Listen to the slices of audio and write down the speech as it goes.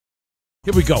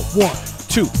Here we go. 1,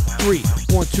 2, 3.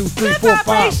 1, 2, 3, 4,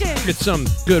 5. Get some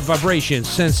good vibrations,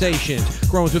 sensations,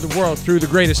 growing through the world, through the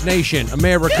greatest nation,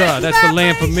 America. That's the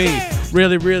land for me.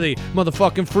 Really, really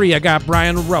motherfucking free. I got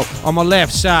Brian Rowe on my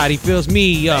left side. He fills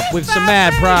me up with some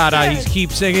mad pride. He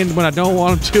keeps singing when I don't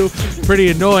want him to. Pretty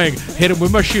annoying. Hit him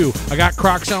with my shoe. I got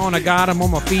Crocs on. I got him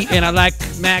on my feet. And I like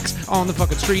Max on the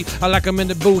fucking street. I like him in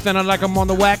the booth. And I like him on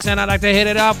the wax. And I like to hit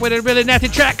it off with a really nasty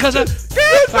track because of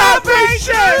good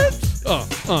vibrations.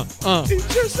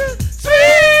 It's just a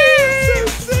sweet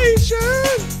sensation.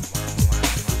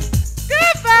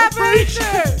 Good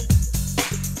vibration.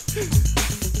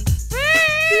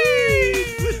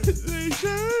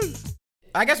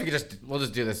 I guess we'll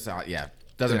just do this.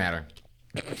 Doesn't matter.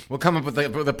 We'll come up with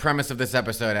the premise of this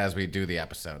episode as we do the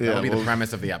episode. That'll be the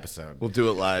premise of the episode. We'll do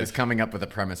it live. It's coming up with a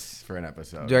premise for an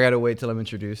episode. Do I gotta wait till I'm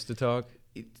introduced to talk?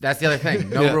 That's the other thing.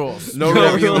 No rules. No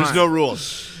rules. There's no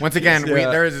rules. Once again,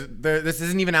 this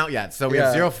isn't even out yet, so we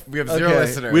have zero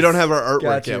listeners. We don't have our artwork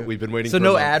Gotcha. yet. We've been waiting. So for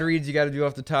no a month. ad reads you got to do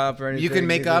off the top or anything. You can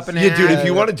make up an Yeah, ad. dude. If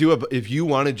you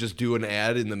want to just do an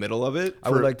ad in the middle of it,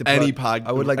 I would like to any plug, pod.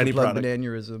 I would like any to plug product.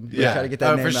 Bananurism. Yeah. Try to get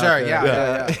that name for out sure. there.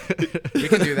 Yeah. We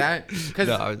can do that because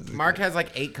No, Mark has like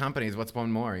 8 companies. What's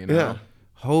one more? You know. Yeah.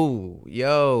 Oh,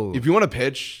 yo. If you want to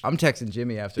pitch, I'm texting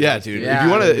Jimmy after. yeah, this. dude. Yeah,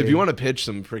 if you want to pitch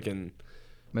some freaking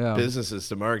Yeah. businesses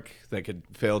to Mark that could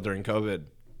fail during COVID,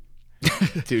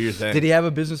 do your thing. Did he have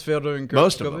a business fail during COVID?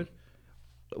 Most of them.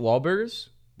 Wahlburgers?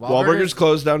 Wahlburgers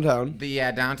closed downtown. The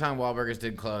downtown Wahlburgers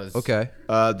did close. Okay.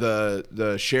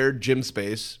 The shared gym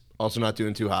space also not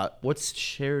doing too hot. What's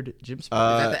shared gym space?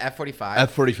 Is that the F45?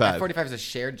 F45. F45 is a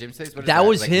shared gym space. What is that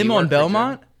was Like, him you on work for gym?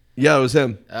 Belmont? Yeah, it was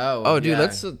him. Oh, Dude, yeah.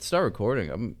 let's start recording.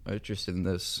 I'm interested in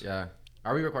this. Yeah.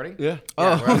 Are we recording? Yeah. Oh,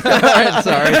 all right,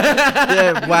 sorry.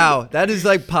 Yeah, wow, that is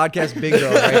like podcast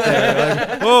bingo right there.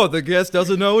 Like, oh, the guest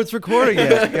doesn't know it's recording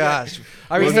yet. Gosh,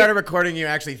 I We mean, started recording you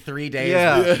actually 3 days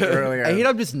earlier. I hate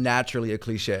I'm just naturally a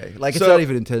cliche. Like it's So- not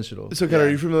even intentional. So, Ken, are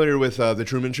you familiar with the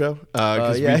Truman Show?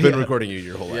 Because yeah, we've been yeah. recording you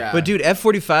your whole life. Yeah. But dude,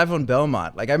 F45 on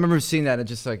Belmont. Like I remember seeing that and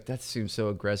just like that seems so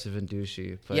aggressive and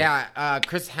douchey. But, Yeah,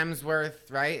 Chris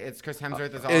Hemsworth, right? It's Chris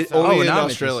Hemsworth is It also. only in now I'm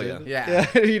Australia. interested.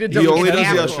 Yeah. he did. He only He's does the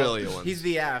Apple. Australia ones. He's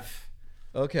the F.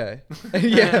 Okay.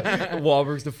 Yeah.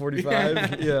 Wahlberg's the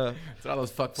 45. Yeah. That's what all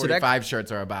those fuck So that- 45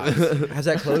 shirts are about. Has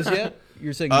that closed yet?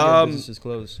 You're saying your business is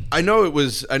closed. I know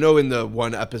in the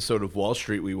one episode of Wall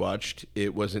Street we watched,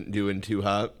 it wasn't doing too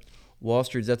hot. Wall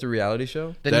Street, is that the reality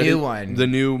show? The That new is- one. The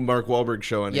new Mark Wahlberg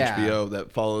show on Yeah. HBO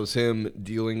that follows him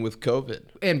dealing with COVID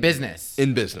in business.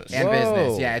 in business. And Whoa.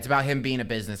 business. Yeah, it's about him being a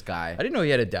business guy. I didn't know he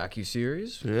had a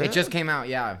docu-series. It just came out,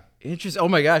 yeah. Interesting. Oh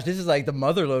my gosh, this is like the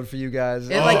motherload for you guys.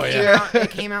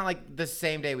 It came out like the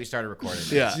same day we started recording.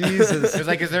 Yeah. Jesus. It was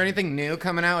like, is there anything new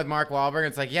coming out with Mark Wahlberg?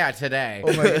 It's like, yeah, today.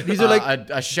 Oh my, these are like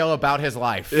a show about his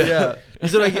life. yeah.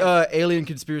 These are like alien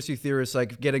conspiracy theorists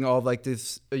like getting all of, like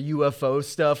this UFO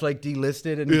stuff like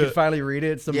delisted and you can finally read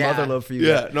it. It's the Yeah. motherload for you.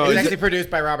 Yeah, guys. no, It was it's- actually produced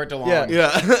by Robert DeLong. Yeah.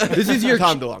 yeah. This is your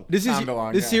Tom DeLonge. This is Tom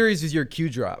DeLonge, this yeah. series is your Q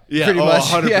drop. Yeah, pretty oh, much.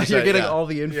 100%, Yeah, you're getting yeah. all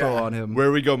the info Yeah. on him.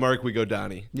 Where we go, Mark, we go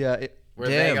Donnie. Yeah. Where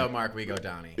damn. they go, Mark, we go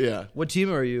Donnie. Yeah. What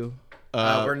team are you?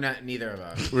 We're not neither of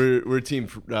us. We're team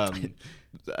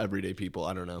everyday people.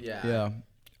 I don't know. Yeah. Yeah.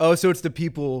 Oh, so it's the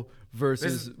people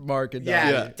versus Mark and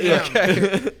Donnie. Yeah. Yeah.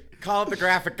 Damn. Call up the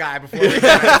graphic guy before we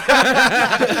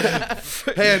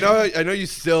Hey, I know you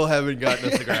still haven't gotten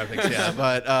us the graphics yet,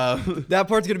 but That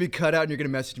part's gonna be cut out, and you're gonna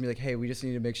message me like, "Hey, we just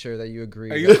need to make sure that you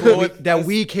agree. Are you cool we, with that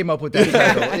we came up with that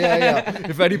title?" Yeah.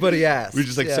 If anybody asks, we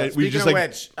just like yeah. say, we Speaking just of like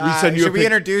which, we send you should a we pic-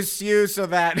 introduce you so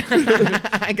that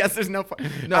I guess there's no point.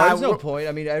 No, there's no point.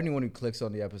 I mean, anyone who clicks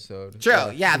on the episode.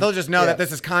 True. Yeah, they'll just know Yeah. that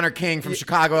this is Connor King from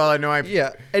Chicago, Illinois.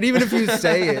 Yeah, and even if you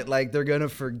say it, like they're gonna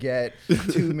forget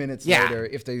 2 minutes Yeah. later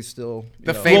if they still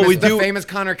The know. famous, we the do- famous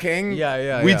Connor King.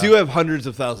 Yeah. we do have hundreds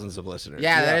of thousands of listeners.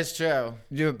 Yeah, that Yeah. is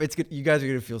true. It's good. You guys are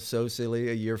gonna feel so silly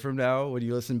a year from now when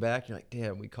you listen back. You're like,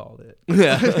 "Damn, we called it."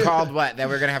 It's called what? That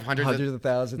we're gonna have hundreds Hundreds of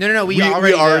thousands. No, we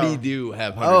already already know. do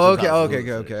have hundreds Oh, of okay, thousands okay,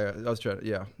 of okay, listeners. okay. I was trying to.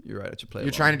 Yeah, you're right. I should play.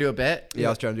 You're trying to do a bit? Yeah, I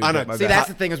was trying to do I a know. bit. My See, bad. that's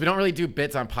the thing is we don't really do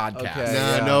bits on podcasts. Okay.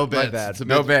 Nah, Yeah, no my bits. bad. It's a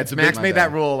No bit- bits. it's a Max bit- made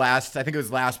bad. that rule last. I think it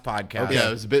was last podcast. Yeah,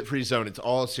 it was a bit free zone. It's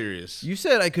all serious. You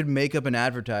said I could make up an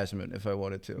advertisement if I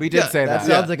wanted to. We did say That that.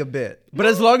 sounds like a bit, but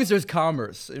as long as there's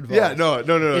commerce involved. Yeah, no. It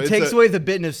it's takes a- away the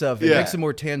bitness of it. Yeah. It makes it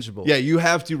more tangible. Yeah, you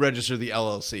have to register the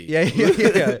LLC. Yeah.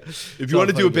 If you want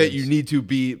to do a bit, you need to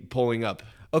be pulling up.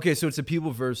 Okay, so it's the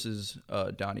people versus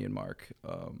Donnie and Mark.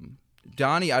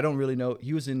 Donnie, I don't really know.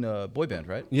 He was in boy band,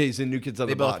 right? Yeah, he's in New Kids on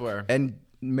They the both Block. were. And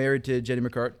married to Jenny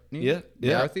McCartney. Yeah.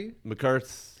 McCarthy. McCarthy.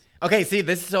 Okay, see,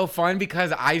 this is so fun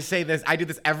because I say this. I do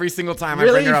this every single time. Really?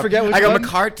 I bring her You up. forget which I go one?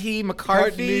 McCarthy.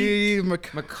 McCarthy.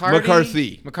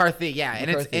 Yeah, and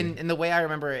McCarthy. it's and the way I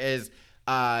remember it is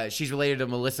she's related to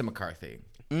Melissa McCarthy.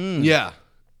 Yeah.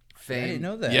 Fame. I didn't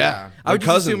know that. Yeah. I would They're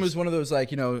just assume it cousins. was one of those like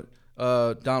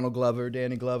Donald Glover,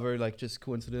 Danny Glover, like just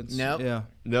coincidence. Nope. Yeah.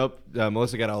 Nope.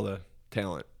 Melissa got all the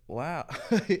talent. Wow.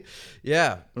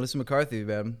 Yeah, Melissa McCarthy,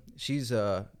 man. She's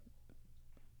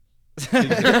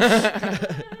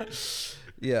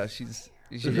yeah, she's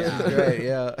great.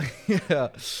 Yeah. Yeah.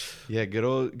 Yeah, good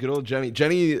old Jenny.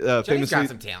 Jenny Jenny's famously got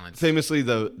some talents. famously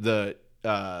the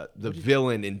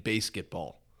villain in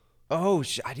Basketball. Oh,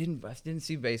 I didn't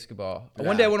see Basketball.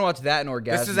 One day I want to watch that in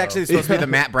Orgasmo. This is actually supposed to be the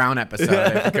Matt Brown episode.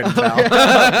 If you couldn't tell.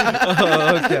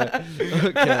 Oh,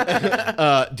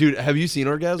 okay. Dude, have you seen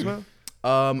Orgasmo?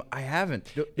 I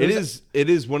haven't. It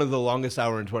is one of the longest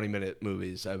hour and 20-minute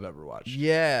movies I've ever watched.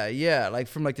 Yeah, like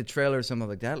from like the trailer or something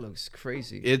like that. Looks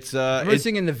crazy. It's I remember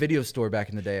seeing it in the video store back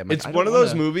in the day. I'm like, it's I one don't of those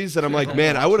wanna- movies that I'm like,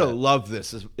 man, I would have loved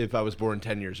this if I was born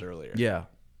 10 years earlier. Yeah.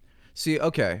 See,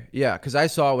 okay, yeah, because I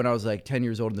saw it when I was like 10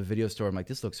 years old in the video store. I'm like,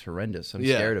 this looks horrendous. I'm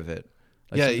Yeah. scared of it.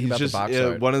 Like, Yeah, something he's about the just box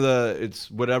art. one of it's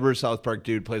whatever South Park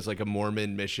dude plays like a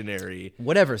Mormon missionary.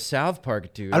 Whatever, South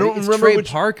Park dude. I don't It's remember Trey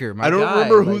Parker. My I don't guy.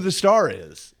 remember who Like, the star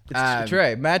is. It's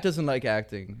Trey. Matt doesn't like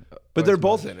acting, But they're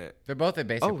both in it. They're both at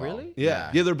Basketball. Oh, really? Yeah,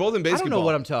 they're both in I Basketball. don't know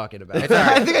what I'm talking about. all right.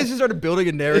 I think I just started building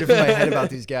a narrative in my head about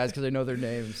these guys because I know their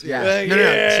names. Yeah.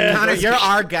 No. Connor, you're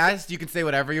our guest. You can say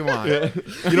whatever you want. You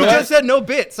You know just what? said no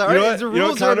bits. All right, You know what? the You know what,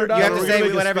 rules Connor? are You have to We're say gonna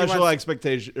make whatever a you special want.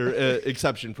 expectation or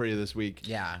exception for you this week.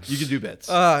 Yeah. You can do bits.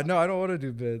 No, I don't want to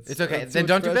do bits. It's okay. That's Then too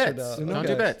don't much do pressure bits. now. Don't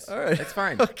do bits. All right, It's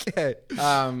fine. Okay.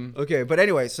 Okay, but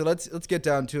anyway, so let's get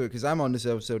down to it because I'm on this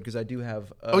episode because I do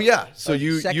have. Oh, yeah. So a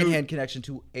you secondhand connection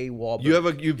to a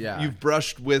Wahlberg. you've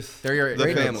brushed with They're your the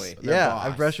greatness. family. Their Yeah, boss.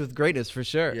 I've brushed with greatness for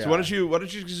sure. Yeah. So why don't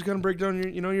you just kind of break down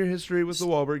your history with the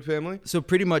Wahlberg family? So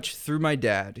pretty much through my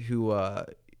dad, who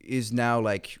is now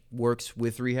like works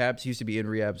with rehabs. He used to be in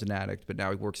rehabs, an addict, but now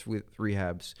he works with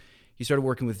rehabs. He started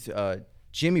working with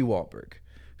Jimmy Wahlberg,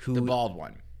 who The bald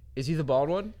one. is he the bald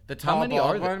one? The How tall many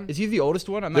bald are there? one? Is he the oldest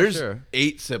one? I'm not There's sure.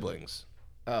 8 siblings.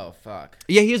 Oh fuck.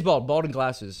 Yeah, he is bald and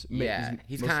glasses. Yeah.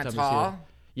 He's most kind of of the time he's tall. here.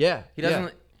 Yeah, He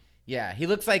doesn't. Yeah. He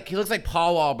looks like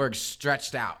Paul Wahlberg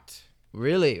stretched out.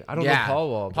 Really? I don't know Paul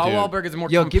Wahlberg. Paul Dude. Wahlberg is a more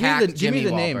Yo, compact give me the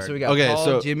Jimmy name. Wahlberg. So we got Okay, Paul,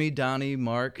 so- Jimmy, Donnie,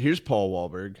 Mark. Here's Paul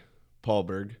Wahlberg.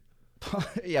 Paulberg.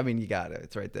 Yeah, I mean, you got it.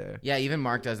 It's right there. Yeah, even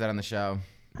Mark does that on the show.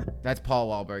 That's Paul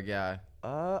Wahlberg. Yeah.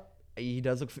 He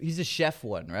does look. He's a chef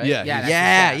one, right? Yeah, Yeah, Yeah, that's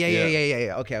yeah, his yeah, chef. yeah, yeah,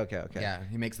 yeah. Okay. Yeah.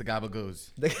 He makes the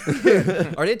gabagoos.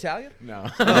 Are they Italian? No.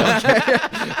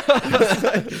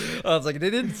 I was like, they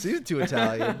didn't seem too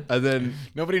Italian. And then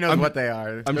Nobody knows what they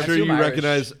are. I'm I sure assume you Irish.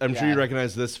 recognize. I'm sure you Yeah.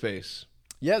 recognize this face.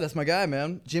 Yeah, that's my guy,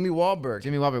 man. Jimmy Wahlberg.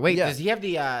 Jimmy Wahlberg. Wait, Yeah. does he have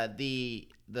the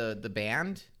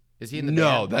band? Is he in the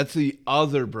No, band? that's the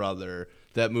other brother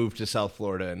that moved to South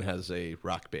Florida and has a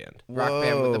rock band. rock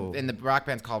band. Whoa. And the rock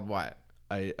band's called what?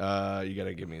 You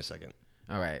gotta give me a second.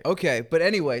 All right. Okay, but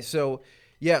anyway, so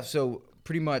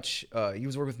pretty much he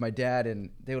was working with my dad, and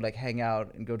they would like hang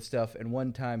out and go to stuff. And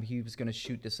one time he was gonna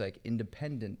shoot this like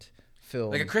independent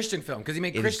film. Like a Christian film, because he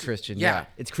made It is Christian. Christian, Yeah. yeah.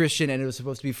 It's Christian, and it was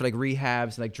supposed to be for like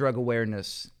rehabs and like drug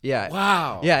awareness. Yeah.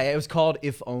 Wow. Yeah, it was called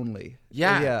If Only.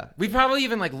 Yeah. Yeah. We probably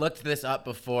even like looked this up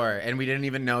before and we didn't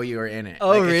even know you were in it. Oh,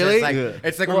 Like, it's really? just, like, Yeah.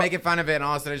 it's like we're making fun of it and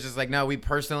all of a sudden it's just like, no, we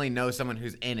personally know someone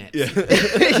who's in it.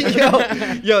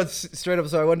 yo, it's straight up.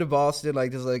 So I went to Boston,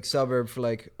 like this like suburb for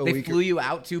like a They week. flew you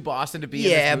out to Boston to be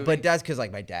in Yeah, this movie? but that's because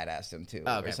like my dad asked him to,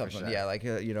 Oh, okay, or for something. sure. Yeah, like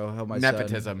how my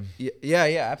Nepotism. Son,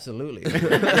 yeah, absolutely.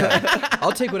 Yeah.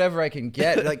 I'll take whatever I can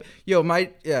get. Like, yo, my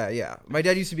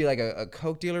dad used to be like a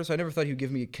coke dealer, so I never thought he would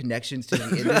give me connections to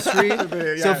the industry.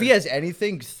 So if he has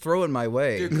anything, throw it my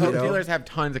way. Dude, you coke know? dealers have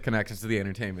tons of connections to the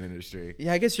entertainment industry.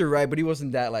 Yeah, I guess you're right, but he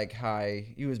wasn't that like high.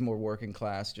 He was more working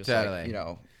class, just Totally. like, you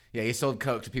know, Yeah, he sold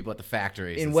coke to people at the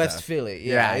factories. in and West stuff. Philly.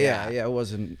 Yeah, Yeah, yeah. It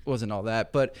wasn't all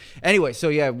that. But anyway, so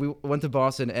yeah, we went to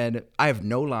Boston, and I have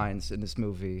no lines in this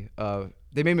movie.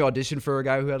 They made me audition for a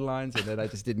guy who had lines, and then I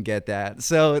just didn't get that.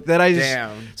 So then I just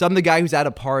Damn. so I'm the guy who's at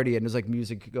a party, and there's like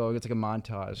music going. It's like a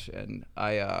montage, and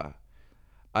I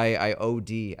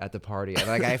OD at the party, and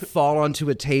like I fall onto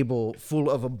a table full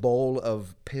of a bowl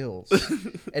of pills,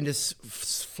 and just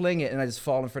fling it, and I just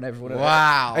fall in front of everyone.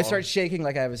 Wow. I start shaking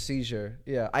like I have a seizure.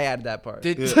 Yeah, I added that part.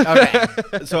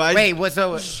 Okay. So I Wait, what?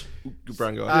 So,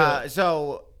 Brian, go ahead.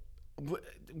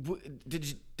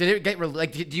 Did it get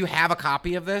like? Do you have a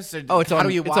copy of this? Or Oh, it's how on.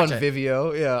 do you It's watch on it?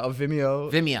 Vimeo. Yeah, on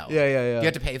Vimeo. Vimeo. Yeah. Do you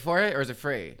have to pay for it, or is it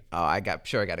free? Oh, I got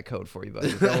a code for you,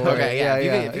 buddy. Don't worry. Okay, yeah.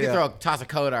 If you could toss a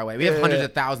code our way, we have hundreds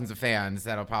of thousands of fans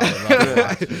that'll probably love to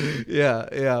watch.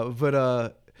 yeah.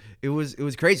 But it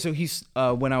was great. So he's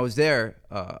when I was there,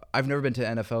 I've never been to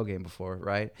an NFL game before,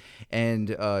 right?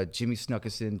 And Jimmy snuck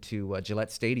us into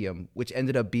Gillette Stadium, which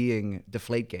ended up being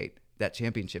Deflategate, that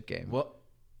championship game. Well,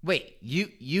 wait,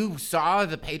 you saw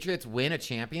the Patriots win a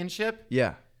championship?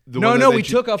 Yeah. The one that We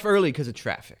took off early because of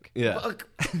traffic. Yeah. Well,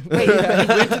 wait, you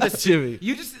went to the Jimmy.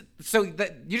 You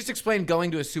just explained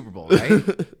going to a Super Bowl, right?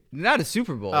 Not a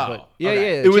Super Bowl, Oh, but yeah.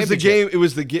 okay. It was the championship. game.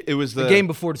 It was the game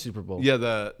before the Super Bowl. Yeah,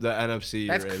 the NFC.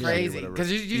 That's or AFC or crazy whatever.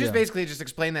 because you just basically just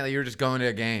explained that you were just going to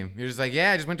a game. You're just like,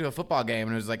 yeah, I just went to a football game,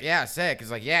 and it was like, yeah, sick.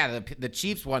 It's like, yeah, the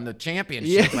Chiefs won the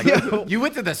championship. Yeah. Like, you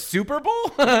went to the Super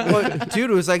Bowl? Well, dude,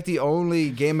 it was like the only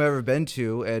game I've ever been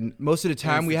to, and most of the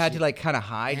time we had to like kind of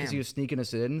hide because Damn. he was sneaking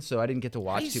us in, so I didn't get to How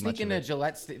watch do you too much sneak of into it.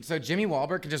 Gillette? So Jimmy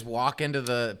Wahlberg could just walk into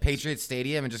the Patriots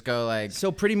Stadium and just go like,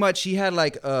 So pretty much he had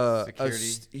like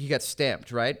Security. he got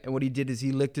stamped, right? And what he did is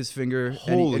he licked his finger and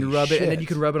Holy rub it, and then shit. you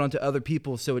can rub it onto other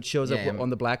people so it shows Yeah, up on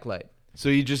the black light. So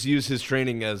he just used his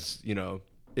training as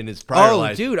in his prior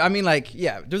life. Dude, I mean, like,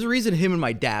 yeah, there's a reason him and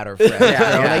my dad are friends.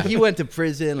 Yeah. Like, he went to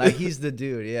prison. Like, he's the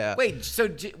dude. Yeah. wait, so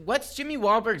what's Jimmy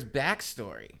Wahlberg's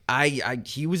backstory?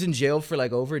 He was in jail for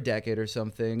like over a decade or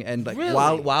something, and like Really?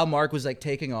 while Mark was like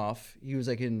taking off, he was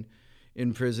like in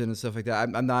prison and stuff like that.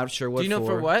 I'm not sure what. Do you know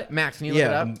for what? Max, can you look it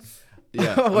Yeah. up?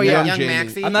 Yeah. Oh, yeah. Young Jamie.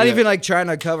 Maxie? I'm not Yeah. even like trying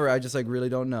to cover. I just like really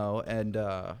don't know. And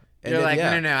You're then, like,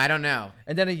 yeah. no, I don't know.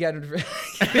 And then he got.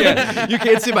 Yeah, you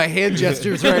can't see my hand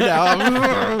gestures right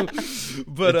now.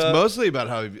 But It's mostly about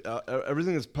how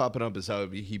everything that's popping up is how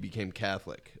he became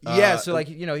Catholic. yeah, so like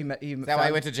he met. Is that why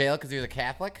he went to jail? Because he was a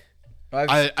Catholic?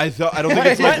 I don't think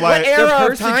it's like What why. era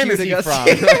of time is he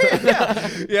persecuting from?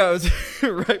 us. Yeah, it was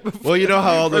right before. Well, you know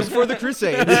how all those Before the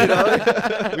Crusades, you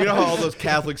know? you know how all those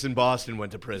Catholics in Boston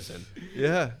went to prison.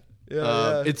 Yeah.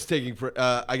 It's taking.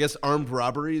 I guess armed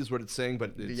robbery is what it's saying,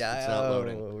 but it's not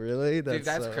loading. Really? Dude,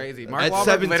 that's crazy. Mark At Wahlberg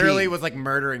 17. literally was like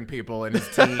murdering people in his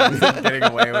teens and getting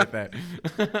away with it.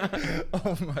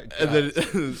 Oh my god. And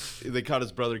then they caught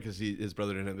his brother because his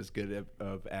brother didn't have as good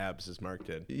of abs as Mark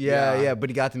did. Yeah, but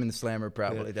he got them in the slammer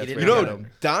probably. That's He where didn't he know got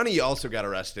them. Donnie also got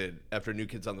arrested after New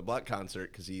Kids on the Block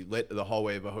concert because he lit the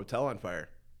hallway of a hotel on fire.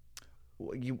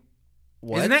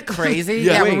 What? Isn't that crazy?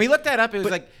 Yeah. Yeah, when Wait. we looked that up, it was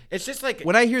like, it's just like,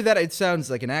 When I hear that, it sounds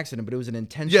like an accident, but it was an Yeah,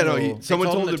 intentional. no, someone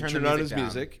told told him him to to turn turn the on music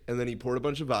his down. music, and then he poured a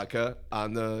bunch of vodka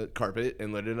on the carpet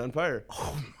and lit it on fire.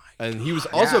 Oh my! And he was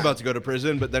also Yeah. about to go to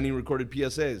prison, but then he recorded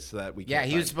PSAs so that we. yeah,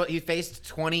 can't he faced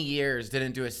 20 years,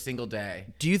 didn't do a single day.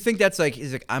 Do you think that's like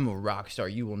he's like I'm a rock star,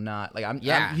 you will not like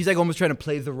Yeah. he's like almost trying to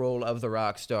play the role of the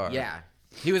rock star. Yeah.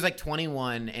 He was like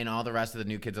 21, and all the rest of the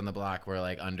New Kids on the Block were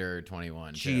like under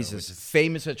 21. too, Jesus, which is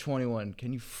famous at 21.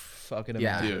 Can you fucking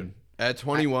Yeah. imagine? Dude, at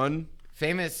 21,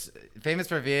 famous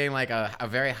for being like a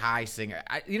very high singer.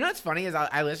 You know what's funny is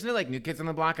I listen to like New Kids on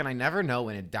the Block, and I never know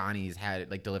when Donnie's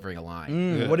had like delivering a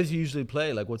line. What does he usually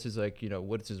play? Like, what's his like?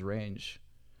 What's his range?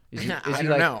 Is I he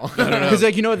don't like, know. Because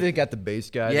like they got the bass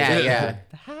guy. Yeah, There's, yeah.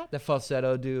 like, the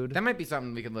falsetto dude. That might be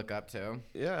something we could look up too.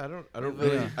 yeah, I don't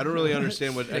really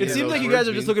understand what. any It of seems those like you words guys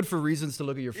are just mean. looking for reasons to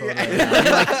look at your phone. Right now.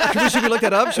 You're like, should we look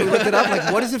that up? Should we look that up?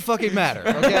 Like, what does it fucking matter?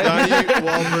 Okay. Donnie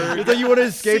Wahlberg. It's like you want to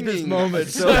escape this singing. moment.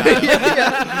 So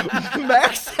yeah.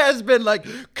 Max has been like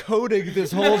coding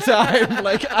this whole time.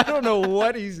 Like I don't know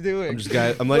what he's doing.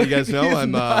 I'm letting you guys know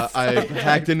I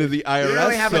hacked into the IRS. You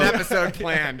really have an so- episode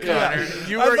planned, Connor.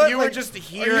 You I were thought, you were like, just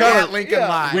here Connor, at Lincoln yeah.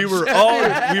 Lodge.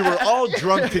 we were all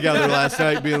drunk together last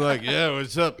night, being like, "Yeah,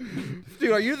 what's up?"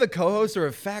 Dude, are you the co-host or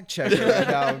a fact checker right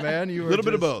now, man? You A were little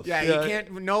bit of just- both. Yeah, you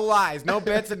can't. No lies, no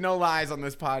bits, and no lies on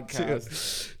this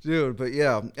podcast. Dude, but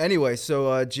yeah. Anyway,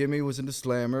 so Jimmy was into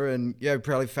Slammer, and yeah, he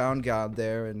probably found God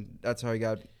there, and that's how he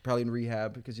got probably in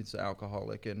rehab because he's an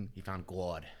alcoholic, and He found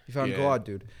God. he found Yeah. God,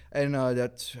 dude. And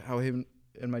that's how him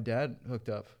and my dad hooked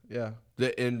up. Yeah.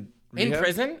 In rehab?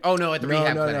 prison? Oh no, at the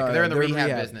rehab clinic. They're in the rehab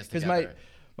business Because together.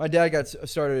 my dad got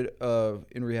started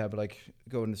in rehab, like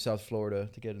going to South Florida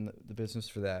to get in the business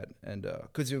for that, and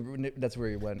because that's where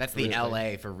he went. That's the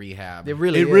originally. LA for rehab. It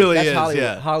really It is. That's really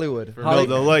Hollywood. is, Hollywood. No,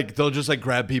 Hollywood. they'll just like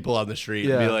grab people on the street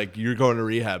and Yeah. be like, "You're going to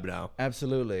rehab now."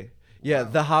 Absolutely. Yeah,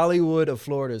 the Hollywood of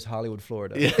Florida is Hollywood,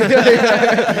 Florida.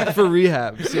 For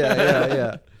rehabs.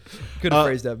 Yeah. Could have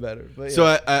phrased that better. But yeah.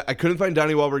 So I couldn't find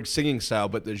Donnie Wahlberg's singing style,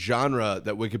 but the genre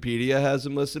that Wikipedia has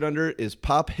him listed under is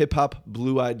pop, hip hop,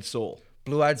 blue-eyed soul.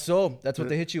 Blue-eyed soul. That's what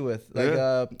they hit you with. Like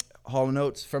Hall &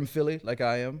 Oates from Philly, like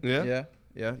I am. Yeah. Yeah.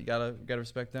 Yeah, you gotta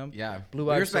respect them. Yeah. Blue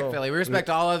We Eyed respect Soul. Philly. We respect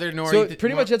all other North. So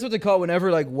pretty much that's what they call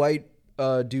whenever like white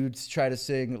dudes try to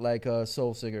sing like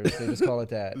soul singers. They just call it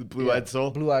that. Blue-eyed soul?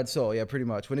 Blue-eyed soul. Yeah, pretty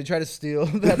much. When they try to steal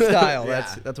that style,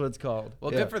 Yeah. that's what it's called.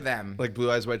 Well, yeah. good for them. Like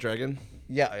Blue Eyes White Dragon.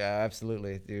 Yeah,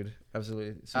 absolutely, dude.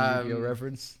 Absolutely. Some Yu-Gi-Oh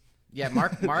reference. Yeah,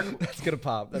 Mark. That's gonna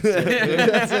pop. That's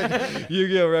it.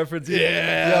 Yu-Gi-Oh reference.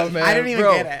 Yeah. Yo, man. I didn't even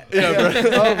Bro. get it. Yeah.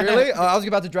 Oh, really? Oh, I was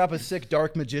about to drop a sick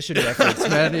dark magician reference,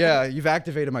 man. Yeah, you've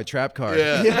activated my trap card.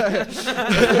 Yeah.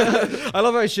 I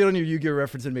love how I shit on your Yu-Gi-Oh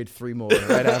reference and made 3 more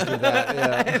right after that.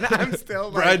 Yeah. And I'm still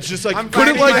like, Brad's just like, I'm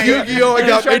couldn't finding like my- Yu-Gi-Oh! I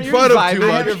got made fun of too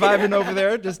much. You're vibing over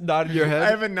there, just nodding your I head.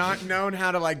 haven't not known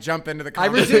how to like jump into the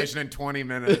resist- conversation in 20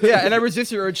 minutes. Yeah, and I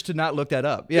resist your urge to not look that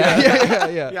up. Yeah.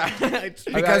 Yeah, it's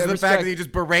I because of the respect- fact that you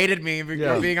just berated me for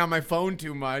Yeah. being on my phone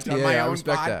too much on Yeah, my I own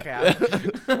respect that.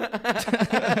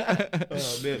 podcast.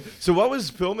 Oh, man. So what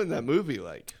was filming that movie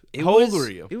like? How old were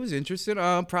you? It was interesting.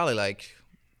 Probably like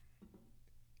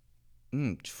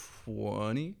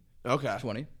 20. Okay.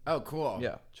 20. Oh, cool.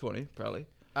 Yeah, 20 probably.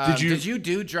 Did you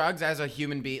do drugs as a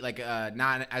human being, like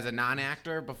not as a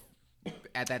non-actor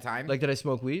at that time? Like, did I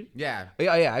smoke weed? yeah,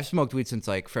 Yeah. I've smoked weed since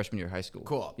like freshman year of high school.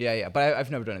 Cool. Yeah, but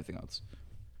I've never done anything else.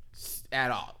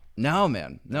 at all. No,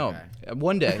 man. No. Okay.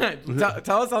 One day.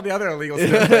 Tell us all the other illegal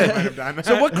stuff that you might have done.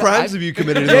 So what crimes have you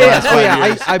committed in the Yeah, last 5 yeah.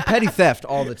 years? I petty theft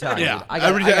all the time. Yeah. dude. I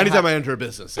got, Anytime I enter a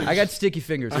business. I got sticky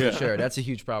fingers for sure. That's a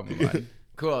huge problem of mine.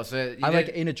 Cool. So you I'm did, like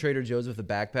in a Trader Joe's with a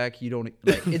backpack. You don't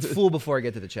like it's full before I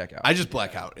get to the checkout. I just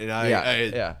black out. And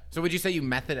yeah. So would you say you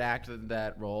method acted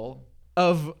that role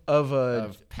Of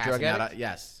of passing drug out? addict?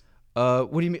 Yes.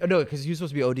 What do you mean? No, because you're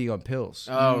supposed to be ODing on pills.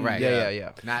 Oh right.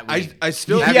 Yeah. Not I weed.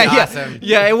 still That'd yeah, be yeah, awesome.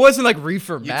 yeah. It wasn't like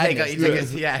reefer You madness.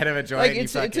 take a head of a joint. like and you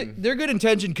fucking, they're good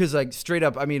intention because like straight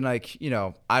up, I mean like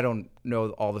I don't know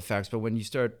all the facts, but when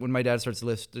my dad starts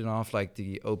listing off like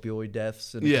the opioid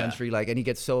deaths in the country, like, and he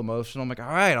gets so emotional, I'm like, all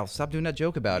right, I'll stop doing that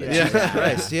joke about it. Yeah. Jesus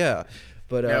Christ, yeah.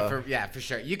 But for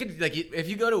sure. You could like if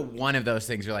you go to one of those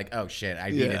things, you're like, oh shit,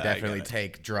 I need to Yeah, I definitely get it.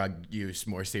 take drug use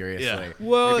more seriously. Yeah.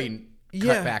 Well, maybe cut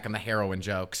yeah. back on the heroin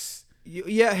jokes.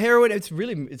 yeah, heroin. It's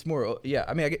more. Yeah,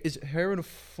 I mean, is heroin a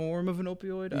form of an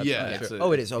opioid? I'm Yeah, not it's sure. a-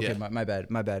 Oh, it is. Okay, yeah. my bad.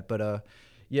 But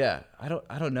yeah, I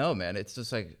don't know, man. It's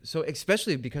just like so,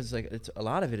 especially because like it's a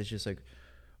lot of it is just like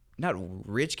not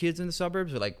rich kids in the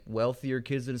suburbs, but like wealthier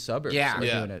kids in the suburbs. Yeah. are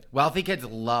Yeah. doing it. Wealthy kids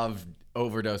love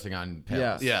overdosing on pills.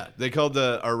 Yeah. Yeah. They called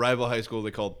our rival high school,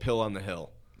 they called Pill on the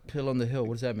Hill. Pill on the hill.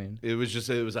 What does that mean? It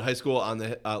was a high school on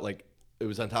the, it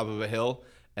was on top of a hill.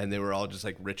 And they were all just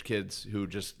like rich kids who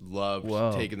just loved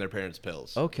Whoa. taking their parents'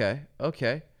 pills. Okay.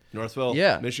 Northville,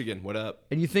 Yeah. Michigan, what up?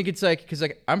 And you think it's like, because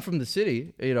like I'm from the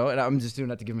city, and I'm just doing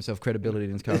that to give myself credibility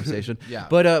in this conversation. Yeah.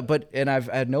 But I've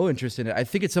had no interest in it. I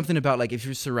think it's something about like if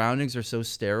your surroundings are so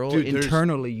sterile, Dude, there's-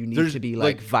 internally you need there's, to be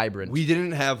like vibrant. We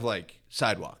didn't have like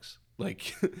sidewalks.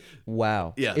 Like,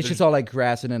 Wow. Yeah, It's there's- just all like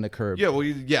grass and then a curb. yeah, well,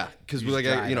 yeah, because just like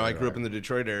drive I grew everywhere. up in the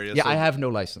Detroit area. Yeah, so I have no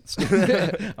license.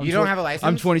 You don't have a license?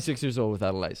 I'm 26 years old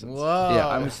without a license. Whoa. Yeah,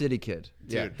 I'm a city kid.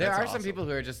 Yeah. Dude, There that's are some awesome. people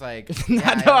who are just like, No,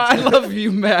 yeah, I love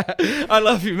you, Max. I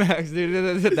love you, Max,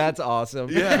 dude. That's awesome.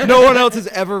 Yeah. No one else has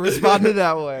ever responded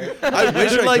that way. I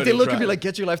wish They're I like could they have look at me tried. like,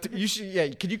 get your life. You should. Yeah.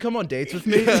 Can you come on dates with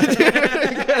me?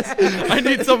 I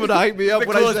need someone to hype me up. the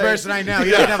when coolest I say, person I know.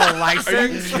 He doesn't have a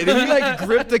license. And he like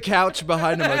gripped the couch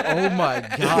behind him like, oh my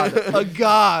god, a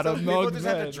god People among just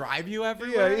have men. to drive you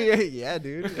everywhere. Yeah,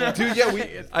 dude. Dude, yeah, we.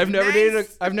 I've never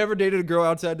Nice. dated a girl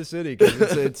outside the city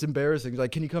because it's embarrassing. He's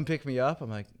like, can you come pick me up? I'm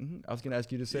like, I was gonna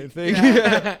ask you the same thing.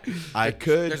 I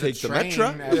could There's take a the train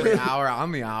metro. every hour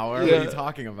on the hour. What are you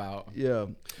talking about? Yeah.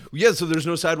 Yeah, so there's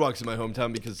no sidewalks in my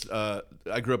hometown because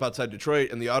I grew up outside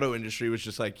Detroit, and the auto industry was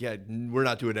just like, yeah, we're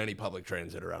not doing any public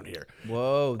transit around here.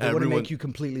 Whoa, they want to Everyone- make you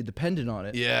completely dependent on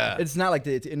it. Yeah. It's not like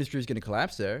the industry is going to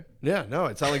collapse there. Yeah, no,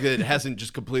 it's not like it hasn't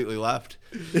just completely left.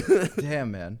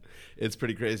 Damn, man. It's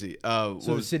pretty crazy. So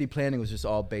the city planning was just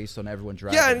all based on everyone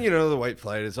driving. yeah, and the white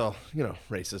flight is all,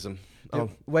 racism. Oh,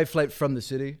 White flight from the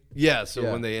city. yeah, so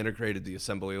Yeah. when they integrated the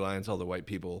assembly lines, all the white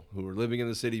people who were living in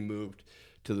the city moved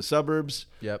to the suburbs.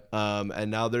 Yep.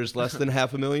 And now there's less than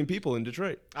 500,000 people in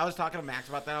Detroit. I was talking to Max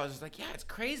about that. I was just like, yeah, it's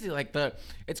crazy.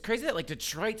 It's crazy that like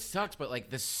Detroit sucks, but like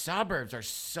the suburbs are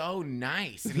so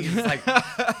nice. And he's like,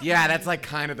 yeah, that's like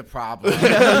kind of the problem.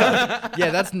 Yeah,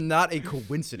 that's not a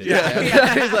coincidence.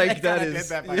 It's like that Kinda is.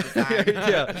 did that by design.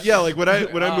 Yeah. Yeah, like when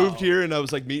I moved here and I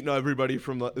was like meeting everybody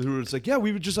from who was like, yeah,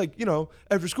 we would just like,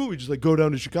 after school we just like go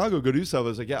down to Chicago, go do stuff. I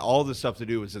was like, yeah, all the stuff to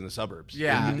do was in the suburbs.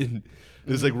 Yeah. And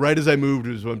it was like right as I moved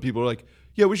was when people were like,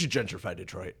 yeah, we should gentrify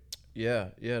Detroit. Yeah,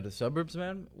 the suburbs,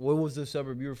 man. What was the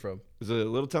suburb you were from? There's a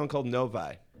little town called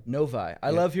Novi. Novi.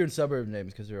 I love hearing suburb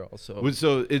names because they're also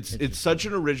So it's such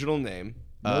an original name.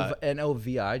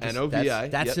 N-O-V-I. N-O-V-I,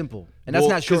 That's yep. simple, and that's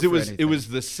not short it for was anything. it was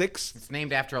the 6th. It's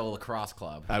named after a lacrosse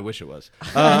club. I wish it was.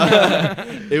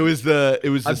 It was the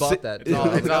I bought that.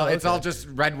 It's all just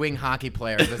Red Wing hockey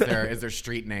players as their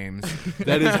street names.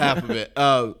 That is half of it.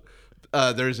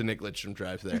 There is a Nick Lidstrom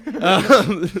drive there.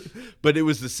 But it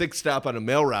was the 6th stop on a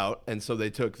mail route, and so they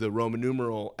took the Roman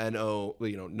numeral N-O,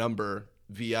 number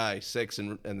VI 6,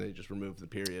 and they just removed the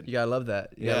period. Yeah, I love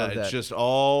that. Yeah, it's just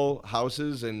all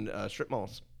houses and strip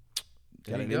malls.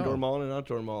 There Got an you go. indoor mall and an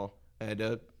outdoor mall, and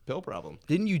a pill problem.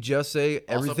 Didn't you just say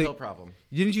Also, everything? pill problem.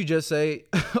 Didn't you just say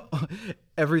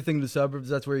everything in the suburbs?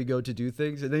 That's where you go to do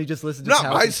things, and then you just listen to Not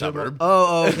House my and Strip Mall? suburb.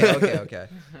 Oh,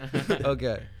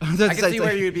 okay. I can see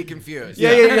where you'd be confused.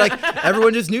 Yeah. You're like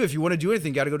everyone just knew if you want to do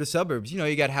anything, you got to go to suburbs.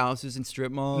 You got houses and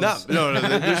strip malls. No.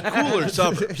 There's cooler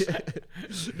suburbs.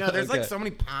 No, there's like Okay. so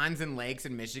many ponds and lakes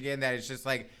in Michigan that it's just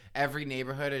like every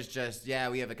neighborhood is just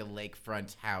we have like a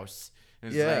lakefront house. And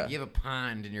it's Yeah. like you have a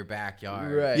pond in your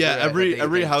backyard. Right. Yeah, that every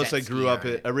they house jet I grew ski up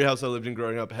on at, every house I lived in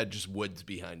growing up had just woods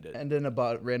behind it. And then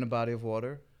a random body of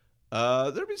water.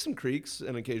 There'd be some creeks,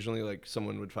 and occasionally like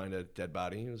someone would find a dead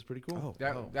body. It was pretty cool.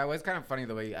 That was kind of funny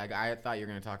the way I thought you were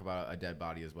going to talk about a dead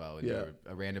body as well. And Yeah. you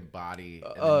were a random body.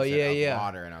 And Oh, then you said yeah. of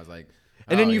water, and I was like.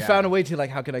 And then oh, you yeah. found a way to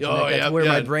like, how can I connect that yeah, to where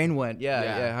yeah. my brain went? Yeah.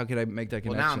 Yeah. How can I make that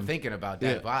Well, connection? now I'm thinking about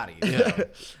dead Yeah. bodies. Yeah.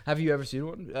 Have you ever seen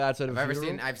one outside of?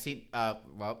 I've seen.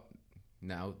 Well,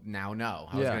 no.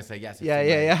 I was Yeah. gonna say yes. I've Yeah.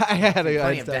 seen, like, I had plenty of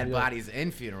understand, dead yeah. bodies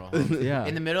in funeral homes. Yeah.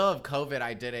 In the middle of COVID,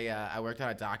 I did I worked on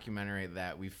a documentary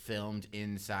that we filmed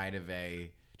inside of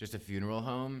just a funeral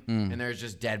home, and there's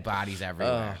just dead bodies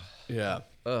everywhere. Yeah.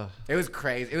 It was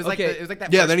crazy. It was Okay. like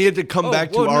that. Yeah. first- Then he had to come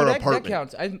back to our that apartment.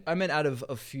 counts. I meant out of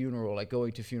a funeral, like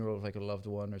going to funeral of like a loved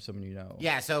one or someone you know.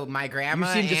 Yeah. So my grandma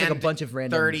You've seen just, like, a and bunch of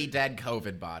random- 30 dead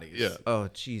COVID bodies. Yeah. Oh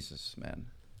Jesus, man.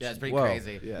 Yeah, it's pretty Whoa.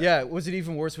 crazy. Yeah. Was it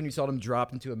even worse when you saw them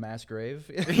drop into a mass grave?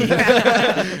 When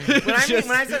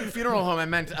I said funeral home, I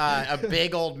meant a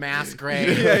big old mass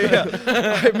grave.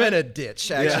 I meant a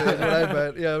ditch. Actually, is what I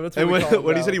meant. Yeah, that's what And we when, call it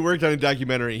when he now. said he worked on a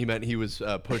documentary, he meant he was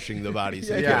pushing the bodies.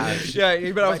 Yeah. Yeah,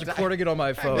 he meant I was recording it on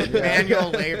my phone. Yeah.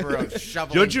 Manual labor of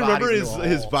shoveling. Don't you remember bodies his into a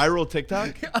his hole. viral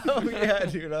TikTok? Oh yeah,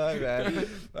 dude. My bad.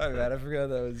 I forgot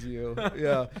that was you.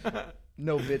 Yeah.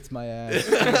 No bits, my ass.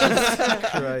 Jesus I'm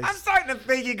Christ. starting to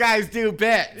think you guys do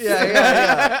bits.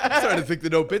 Yeah. I'm starting to think the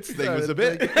no bits thing was a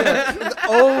bit.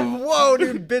 Oh, whoa,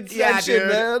 dude. Bits Yeah, that shit, dude.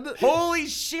 man. Holy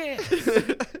shit.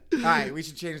 All right, we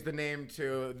should change the name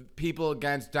to People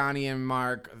Against Donnie and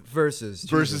Mark Versus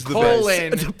Versus the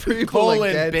colon The people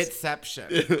against-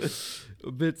 Bitception.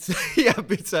 Bits. Yeah,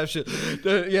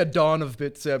 Bitception. Yeah, Dawn of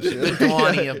Bitception.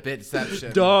 Donnie of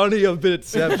Bitception. Donnie of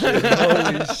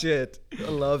Bitception. Holy shit. I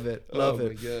love it. Love Oh, it.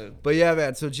 my God. But yeah,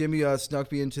 man. So Jimmy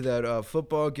snuck me into that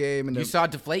football game, and You saw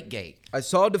Deflategate. I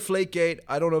saw Deflategate.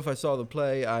 I don't know if I saw the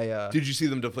play. Did you see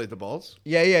them deflate the balls?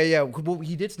 Yeah. Well,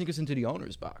 he did sneak us into the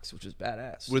owner's box, which is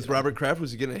badass. With Robert Kraft,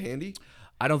 was he getting a handy?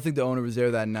 I don't think the owner was there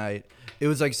that night. It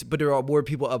was like, but there were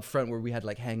people up front where we had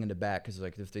like hang in the back because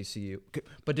like if they see you,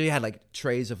 but they had like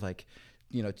trays of like,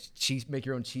 cheese, make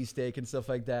your own cheesesteak and stuff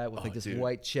like that with like this dude.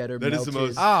 white cheddar. That is the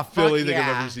melted. most Oh, fuck Philly thing yeah.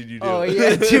 I've ever seen you do. Oh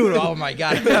yeah, dude! Oh my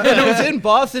god! And it was in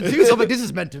Boston too, so I'm like, this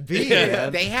is meant to be.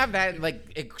 Man. They have that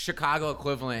like Chicago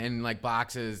equivalent in like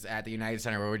boxes at the United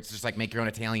Center where it's just like make your own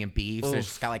Italian beef. So it's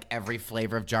just got like every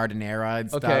flavor of giardiniera and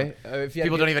stuff. Okay, if you had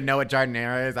People to- don't even know what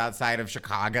giardiniera is outside of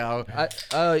Chicago.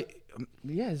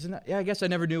 Isn't that? Yeah, I guess I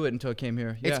never knew it until I came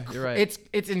here. Yeah, you're right.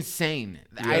 It's insane.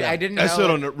 Yeah. I didn't know. I still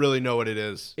don't really know what it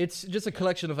is. It's just a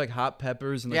collection of like hot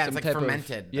peppers and like Yeah, some it's, like, type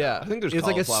fermented. Of, yeah, I think there's it's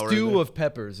like a cauliflower in stew there. of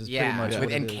peppers. Is pretty much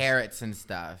what and it is. carrots and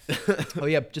stuff. Oh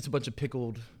yeah, just a bunch of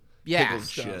pickled. Yeah. Pickled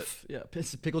stuff. Yeah,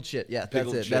 pickled shit. Yeah,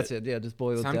 Pickled that's it. shit. That's it. Yeah, just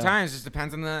boil it down. Sometimes just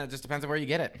depends on where you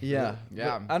get it. Yeah,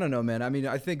 Yeah. But I don't know, man. I mean,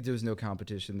 I think there's no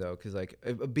competition though, because like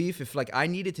a beef, if like I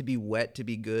need it to be wet to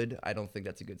be good, I don't think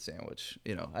that's a good sandwich.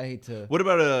 I hate to. What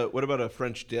about a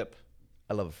French dip?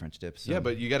 I love a French dip. So. Yeah,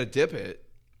 but you got to dip it.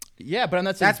 yeah, but I'm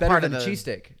not saying That's it's better part than of a the-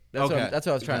 cheesesteak. That's what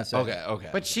I was trying to say. Okay.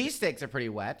 But cheesesteaks are pretty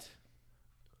wet.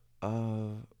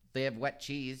 Oh, They have wet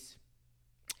cheese.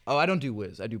 I don't do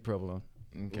whiz. I do provolone.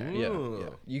 Okay. Yeah, Ooh. yeah.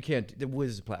 You can't. The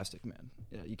whiz is plastic, man.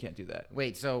 Yeah, you can't do that.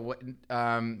 Wait, so what?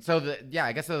 I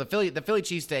guess the Philly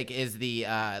cheesesteak is the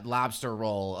lobster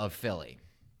roll of Philly.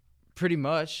 Pretty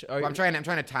much. Well, I'm trying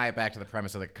to tie it back to the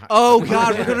premise of the. Oh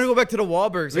God, we're gonna go back to the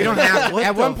Wahlbergs. We don't have. What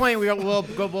At the one point, we'll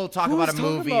talk Who's about a talking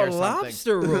movie about or something.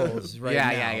 lobster rolls right yeah,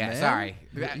 now, yeah. man? Sorry,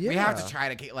 we have Yeah. to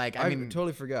try to like. I I mean,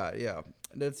 totally forgot. Yeah.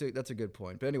 That's a good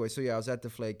point. But anyway, so yeah, I was at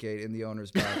Deflategate in the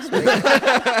owner's box,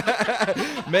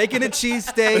 making a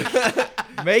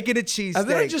cheesesteak, making a cheesesteak. And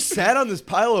then I just sat on this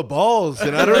pile of balls,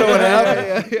 and I don't know what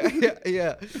happened.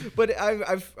 Yeah. But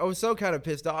I was so kind of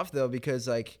pissed off though because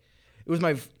like it was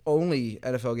my only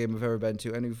NFL game I've ever been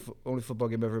to, only football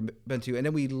game I've ever been to, and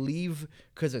then we leave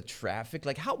because of traffic.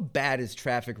 Like, how bad is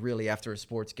traffic really after a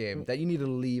sports game that you need to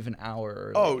leave an hour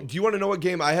early? Oh, do you want to know what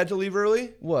game I had to leave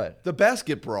early? What? The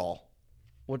basket brawl.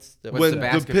 What's the When the the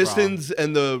basket Pistons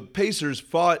and the Pacers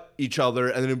fought each other,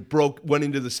 and then it went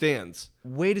into the stands.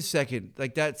 Wait a second.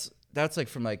 Like that's like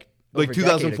from like Like over a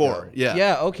decade 2004, ago. yeah.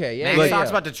 Yeah. Okay. Yeah. Man, yeah, he talks yeah.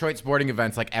 about Detroit sporting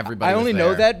events like everybody. I only was know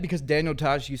there. that because Daniel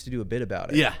Tosh used to do a bit about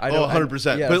it. Yeah, I know,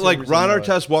 100%. yeah, But that's like the reason Ron I know it.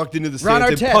 Artest walked into the Ron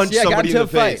stands and Artest, punched yeah, got somebody in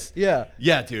into the a fight. face. Yeah.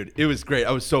 Yeah, dude. It was great.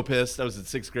 I was so pissed. I was in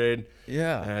 6th grade.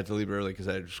 Yeah. I had to leave early because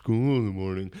I had school in the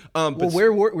morning. Well, But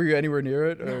where were you anywhere near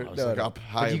it? Or, I was like up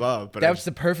high But above. But that I was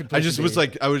the perfect place I just to was be.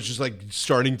 like, I was just like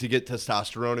starting to get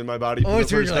testosterone in my body. Oh, for it's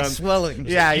the you're first like time. swelling.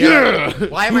 Yeah.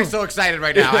 Why am I so excited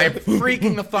right now? I'm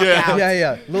freaking the fuck out.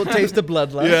 Yeah. Little taste of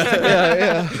bloodlust.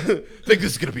 Yeah. Think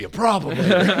this is gonna be a problem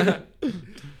later.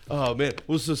 Oh man.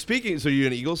 Well, so you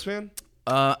an Eagles fan?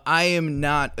 I am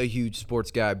not a huge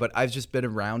sports guy, but I've just been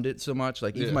around it so much.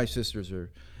 Like even Yeah. my sisters are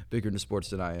bigger into sports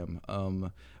than I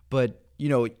am. But you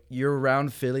know, you're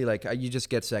around Philly, like you just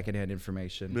get secondhand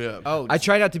information. Yeah. Oh, I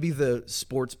try not to be the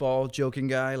sports ball joking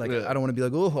guy. Like Yeah. I don't want to be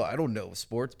like, oh, I don't know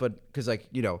sports, but because like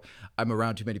I'm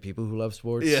around too many people who love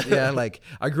sports. Yeah. Like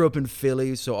I grew up in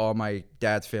Philly, so all my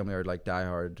dad's family are like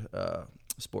diehard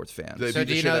sports fans. They So beat the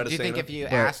do you shit know? out of Do you think Santa. if you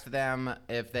But- asked them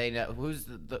if they know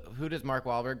who does Mark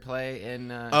Wahlberg play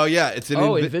in? Oh yeah, it's an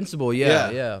Invincible,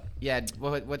 yeah. Yeah.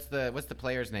 What's the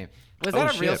player's name? Was Oh,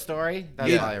 that a real shit. story? That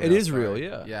Yeah, probably a it real is story. real,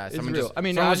 yeah. Yeah. It's Someone real. just. I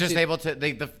mean, someone was just obviously- able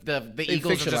to. The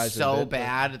Eagles are fictionalized just it a so bit, but-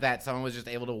 bad that someone was just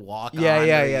able to walk. on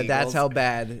Yeah. the That's Eagles. how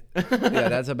bad. Yeah,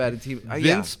 that's how bad a team.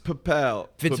 Vince Papale.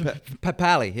 Vince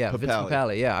Papale, yeah. Vince Papale.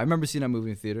 Papale, yeah. I remember seeing that movie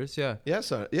in theaters, yeah. Yeah,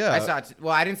 son. Yeah. I saw it.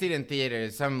 Well, I didn't see it in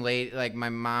theaters. Some late, like my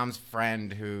mom's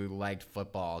friend who liked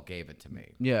football gave it to me.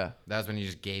 Yeah. That was when you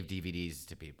just gave DVDs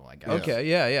to people. I guess. Okay,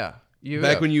 yeah.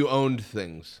 Back when you owned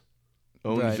things.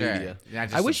 Owned Right. Sure. media. Yeah, I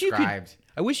just I wish subscribed.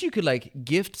 you could like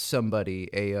gift somebody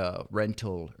a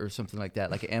rental or something like that,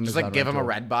 like an Amazon. Just like give them a rental.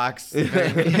 red box.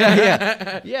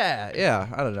 Yeah.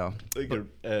 I don't know. Like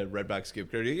a Redbox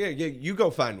gift card. Yeah, you go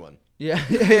find one. Yeah.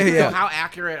 So how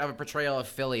accurate of a portrayal of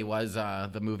Philly was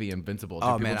the movie Invincible? Did Oh,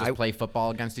 people man, just I- play football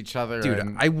against each other? Dude,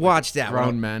 and, I watched that. grown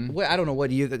when I- men. Wait, I don't know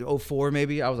what year, 04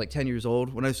 maybe. I was like 10 years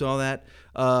old when I saw that.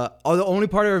 The only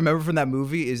part I remember from that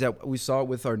movie is that we saw it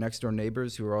with our next door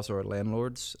neighbors who were also our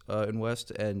landlords in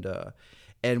West,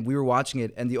 and we were watching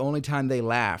it, and the only time they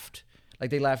laughed, like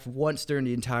they laughed once during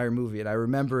the entire movie, and I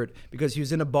remember it because he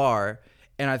was in a bar,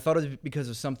 and I thought it was because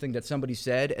of something that somebody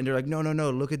said, and they're like, no,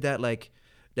 look at that, like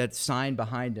that sign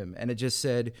behind him, and it just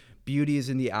said, "Beauty is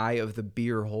in the eye of the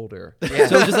beer holder." So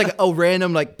it was just like a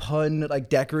random like pun, like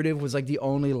decorative, was like the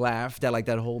only laugh that like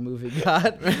that whole movie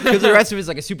got, because the rest of it's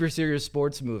like a super serious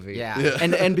sports movie. Yeah.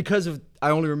 And because of I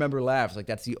only remember laughs, like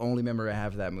that's the only memory I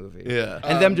have of that movie. Yeah.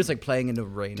 and them just like playing in the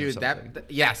rain. or Dude, something.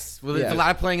 yes. Well, it's Yeah. a lot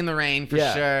of playing in the rain for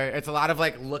Yeah. sure. It's a lot of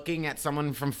like looking at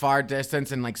someone from far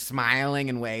distance and like smiling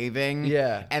and waving.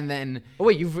 Yeah. And then, Oh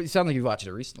wait, you sound like you watched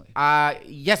it recently.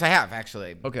 yes, I have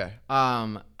actually. Okay.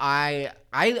 I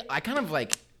kind of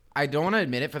like. I don't want to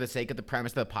admit it for the sake of the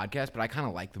premise of the podcast, but I kind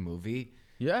of like the movie.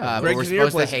 Yeah. but Greg we're Kinnear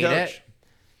supposed to plays hate coach. it.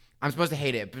 I'm supposed to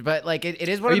hate it, but like it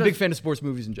is one Are of you a those. big fan of sports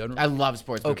movies in general? I love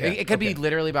sports. movies. Okay, It could be okay.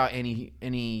 literally about any.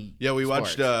 Yeah, we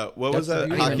watched. sport. What was That's that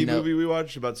the- hockey even know- movie we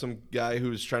watched about some guy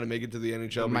who's trying to make it to the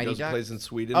NHL, but he Mighty goes and Ducks? plays in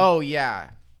Sweden? Oh yeah,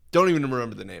 Don't even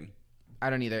remember the name. I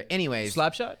don't either. Anyways,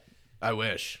 Slapshot. I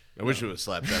wish. I wish it was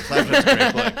Slapshot. Slapshot's a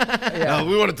great play. No,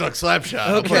 we want to talk Slapshot.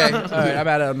 Okay. All right. I'm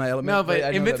out of my element. No, but I know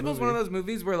that Invincible's one of movie. those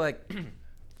movies where like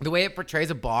the way it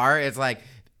portrays a bar is like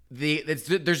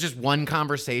there's just one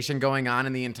conversation going on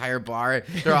in the entire bar.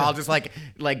 They're all just like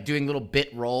doing little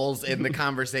bit roles in the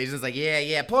conversation. It's like,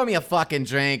 yeah, pour me a fucking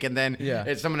drink, and then Yeah.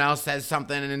 if someone else says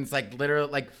something, and it's like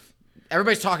literally like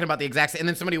everybody's talking about the exact same, and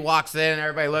then somebody walks in, and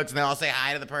everybody looks, and they all say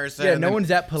hi to the person. Yeah, and no then one's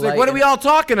that it's like, polite. what are we all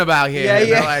talking about here? Yeah, And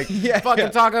they're yeah, like yeah, fucking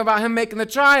yeah. talking about him making the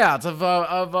tryouts of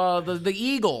the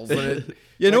Eagles. And it-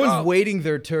 Yeah, no like, one's oh. waiting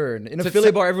their turn. In a To Philly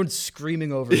say- bar, everyone's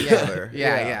screaming over each other.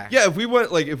 Yeah. Yeah, if we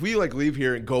leave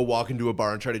here and go walk into a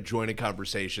bar and try to join a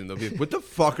conversation, they'll be like, "What the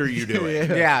fuck are you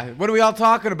doing?" Yeah, what are we all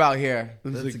talking about here?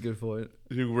 That's a good point.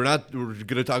 Dude, we're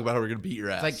gonna talk about how we're gonna beat your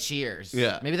ass. It's like Cheers.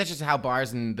 Yeah. Maybe that's just how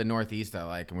bars in the Northeast are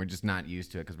like, and we're just not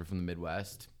used to it because we're from the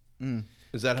Midwest.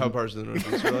 Is that how parts of the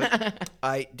Northeast are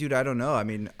like? Dude, I don't know. I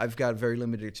mean, I've got very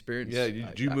limited experience. Yeah,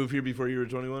 did you move here before you were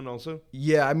 21 also?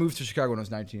 Yeah, I moved to Chicago when I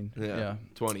was 19. Yeah,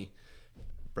 20.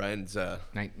 Brian's, No,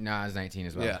 I was 19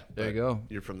 as well. yeah. There you but go.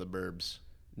 You're from the burbs.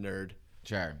 Nerd.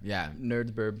 Sure. Yeah.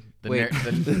 Nerds burb. The Wait.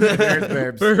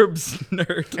 Nerds Burbs. Burbs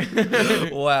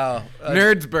nerd. Wow.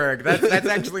 Nerdsburg. That's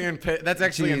actually in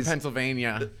Jeez.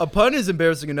 Pennsylvania. A pun is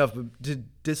embarrassing enough, but to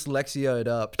dyslexia it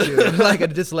up too. Like a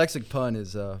dyslexic pun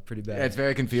is pretty bad. Yeah, it's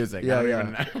very confusing. Yeah, I don't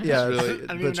yeah. even, Yeah, I it's- don't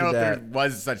even butcher know if there that.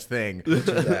 was such thing.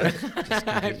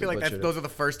 I feel like butchered it. those are the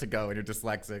first to go when you're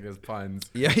dyslexic is puns.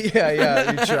 Yeah. You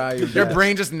try. Your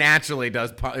brain just naturally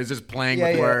is just playing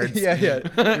with words. Yeah. You're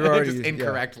already just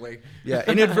incorrectly. Yeah.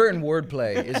 Inadvertent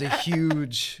wordplay is a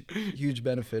huge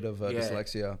benefit of Yeah.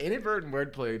 dyslexia. Inadvertent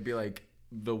wordplay would be like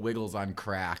the Wiggles on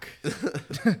crack,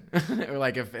 or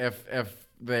like if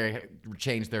they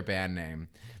changed their band name.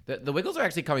 The Wiggles are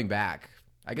actually coming back.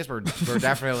 I guess we're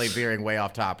definitely veering way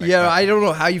off topic. Yeah, but- I don't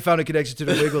know how you found a connection to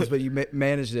the Wiggles, but you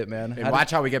managed it, man. And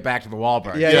watch how we get back to the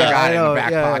Wahlberg. Yeah, We yeah, got I it in know, the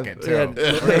back yeah, pocket too. yeah.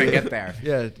 We're gonna get there.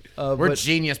 Yeah, We're but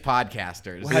genius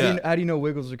podcasters. how do you know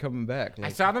Wiggles are coming back? I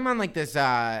Like, saw them on like this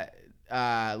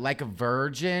like a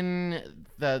Virgin.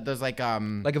 There's like a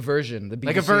version, the BBC,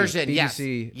 like a version,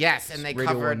 BBC. yes, and they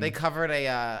Radio covered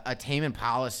 1. a Tame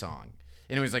Impala song,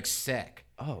 and it was like sick.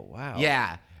 Oh wow.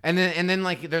 Yeah, and then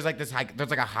like there's like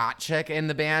a hot chick in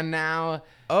the band now.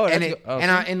 Oh, and that's it, go- oh,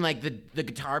 and, so- and like the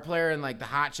guitar player and like the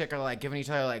hot chick are like giving each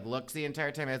other like looks the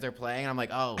entire time as they're playing. And I'm like,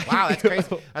 oh wow, that's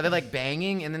crazy. Are they like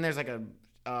banging? And then there's like a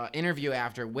interview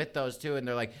after with those two, and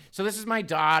they're like, so this is my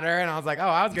daughter, and I was like, oh,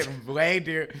 I was getting way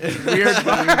weird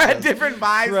different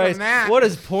vibes Christ, from that. what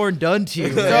has porn done to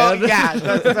you, So man? yeah,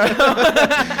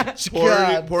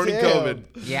 Porn and damn. COVID.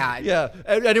 yeah. Yeah,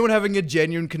 anyone having a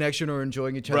genuine connection or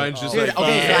enjoying each other? Brian's just Dude, like,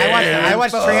 okay, so "Fuck." I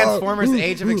watched Transformers: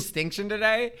 Age of Extinction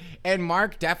today, and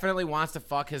Mark definitely wants to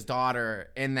fuck his daughter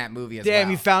in that movie as Damn,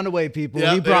 well. you found a way, people.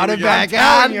 Yeah, he brought there it we go. back. I'm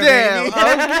God telling you,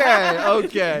 damn. baby.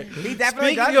 Okay. He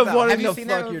definitely Speaking does, of though. wanting Have you to seen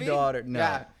that fuck your movie? daughter, no.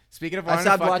 Yeah. Speaking of I wanting to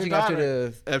stopped fuck watching your after daughter.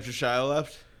 the After Shia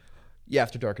left?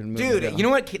 After Dark and Moon. Dude, yeah. you know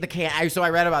what? So I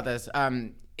read about this.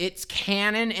 It's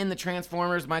canon in the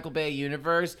Transformers Michael Bay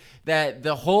universe that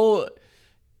the whole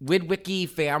Witwicky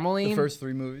family, the first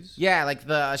 3 movies. yeah, like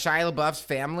the Shia LaBeouf's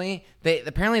family,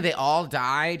 they all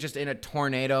die just in a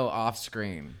tornado off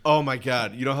screen. Oh my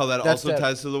God! You know how that That's also that-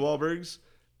 ties to the Wahlbergs?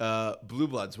 Blue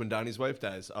Bloods, when Donnie's wife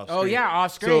dies off Oh screen. yeah,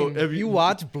 off So screen. have You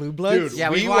watch Blue Bloods? Dude, yeah,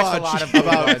 we we watched a lot watched of Blue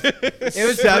Bloods. It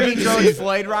was pre-George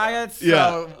Floyd riots. So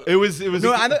Yeah, it was.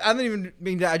 No, a- I don't even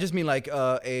mean that. I just mean like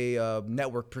a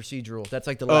network procedural. That's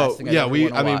like the last Oh thing I yeah, ever we.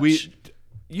 wanna I mean, watch.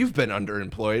 You've been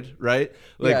underemployed, right?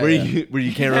 Like Yeah, where yeah.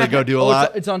 you can't really go do a Oh,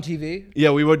 lot. it's on TV.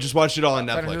 Yeah, we would just watch it all on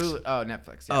But Netflix. oh,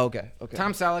 Netflix. Yeah. Oh, okay.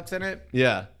 Tom Selleck's in it.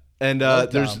 Yeah, and Love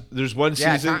there's Tom. there's one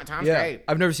Yeah, season. Tom's Yeah, great.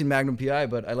 I've never seen Magnum PI,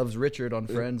 but I love Richard on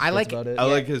Friends. I That's like- about it. I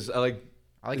like his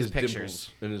his pictures. dimples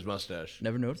and his mustache.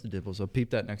 Never noticed the dimples. I'll peep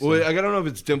that next Well, time. I don't know if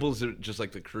it's dimples or just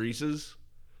like the creases.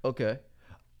 Okay.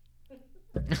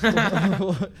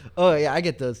 Oh yeah, I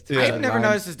get those too. I've never Rhymes.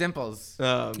 noticed his dimples.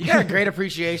 You got a great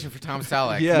appreciation for Tom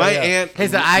Selleck. Yeah. My aunt,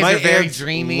 His eyes my are very aunts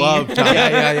dreamy. Love Tom.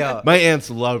 Yeah. My aunts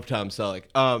love Tom Selleck.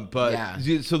 But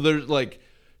Yeah. so there's like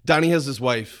Donnie has his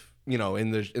wife, you know,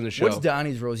 in the show. What's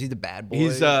Donnie's role? He's the bad boy.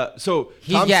 He's so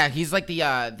He's Tom's- he's like the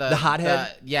hothead? the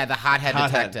hothead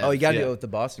Hothead. detective. Oh, you got to Yeah. go with the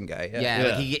Boston guy. Yeah. yeah,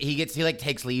 Yeah. like he like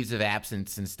takes leaves of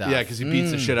absence and stuff. Yeah, because he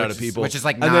beats the shit out of Which is- people. which is,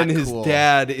 like, and then not his cool.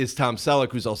 dad is Tom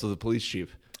Selleck, who's also the police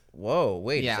chief. Whoa,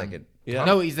 wait yeah. a second. Yeah.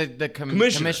 No, he's the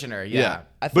commissioner. Yeah.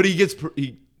 But he gets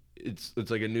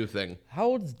it's like a new thing. How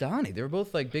old is Donnie? They were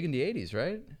both like big in the 80s,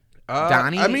 right?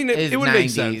 Donnie. I mean, is it would 90s, make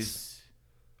sense.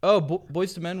 Oh,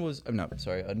 Boys to Men was. No,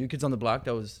 sorry. New Kids on the Block.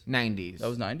 That was 90s.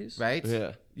 90s, right?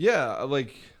 Yeah.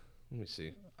 Like, let me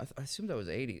see. I assumed that was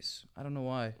 80s. I don't know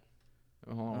why.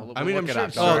 We'll I mean, look I'm it sure up.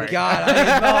 it's- Don't Oh worry. God!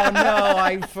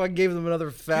 I gave them another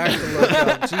fact to look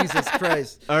up. Jesus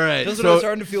Christ! All right, Those so are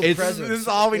starting to feel it's- present. This is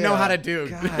all we know how to do.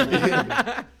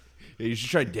 God, Yeah, you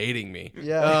should try dating me.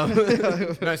 yeah.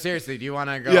 No, seriously. Do you want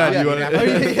to go? Yeah, out do you and wanna-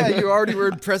 meet up? Yeah, you already were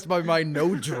impressed by my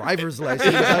no driver's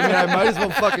license. I mean, I might as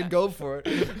well fucking go for it.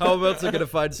 How else am I gonna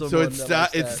find someone? So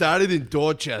that it likes that? started in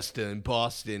Dorchester in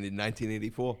Boston in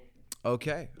 1984.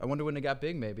 Okay, I wonder when it got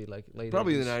big. Maybe like late.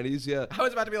 Probably 80s. the 90s, yeah. I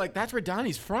was about to be like, that's where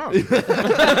Donnie's from. Speaking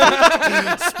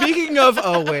of,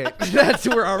 oh wait, that's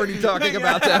we're already talking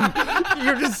about them.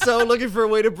 You're just so looking for a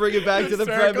way to bring it back to the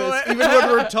Circle premise, it. even when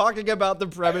we're talking about the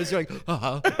premise. You're like,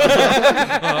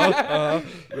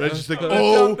 It's just like,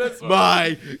 oh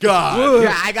my God.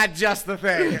 Yeah, I got just the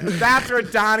thing. That's where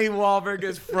Donnie Wahlberg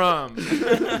is from.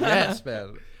 yes,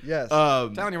 man, yes.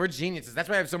 I'm telling you, we're geniuses. That's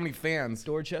why I have so many fans.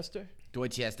 Dorchester.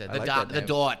 Dorchester. like The that the name.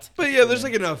 Dort. But yeah, there's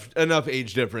like enough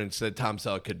age difference that Tom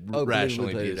Selleck could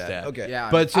rationally be his dad. Okay. Yeah.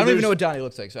 But so I don't even there's- know what Donnie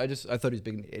looks like, so I thought he was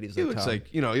big in the 80s. He like looks Tom. like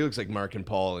he looks like Mark and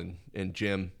Paul and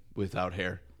Jim without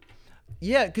hair.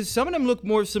 Yeah, because some of them look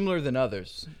more similar than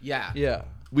others. Yeah. Yeah.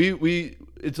 We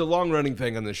it's a long running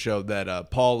thing on this show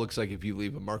that Paul looks like if you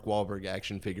leave a Mark Wahlberg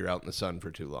action figure out in the sun for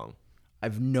too long.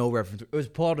 I've no reference. It was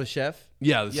Paul the chef?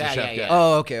 Yeah, this Yeah, is Chef yeah, Guy. yeah.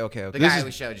 Oh, okay. The This guy is-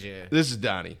 we showed you. This is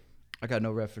Donnie. I got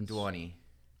no reference. Dwani.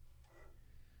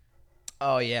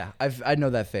 Oh, yeah. I know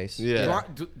that face. Yeah.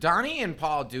 Donnie and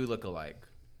Paul do look alike.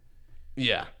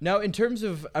 Yeah. Now, in terms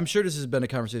of, I'm sure this has been a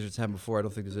conversation that's happened before. I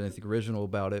don't think there's anything original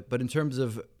about it. But in terms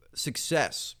of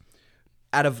success,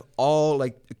 out of all,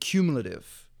 like,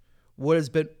 cumulative, who has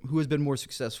been more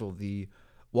successful, the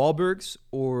Wahlbergs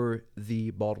or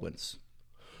the Baldwins?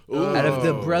 Out of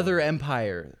the brother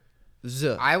empire,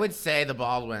 I would say the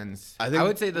Baldwins. I think- I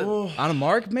would say the. Anna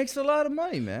Mark makes a lot of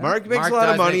money, man. Mark makes Mark a lot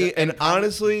of does money, make a- and and probably-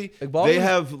 honestly, Like Baldwin- they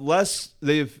have less.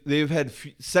 They've had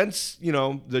since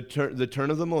the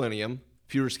turn of the millennium,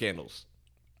 fewer scandals.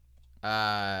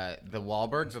 The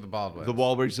Wahlbergs or the Baldwins? The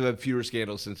Wahlbergs have had fewer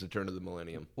scandals since the turn of the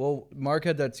millennium. Well, Mark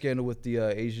had that scandal with the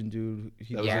Asian dude.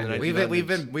 He, That was in Yeah,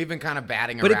 the we've been kind of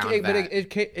batting but around it, but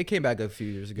that. it came back a few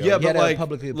years ago. Yeah, he but had to like-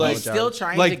 publicly like- He's apologize. still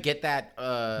trying Like, to get that.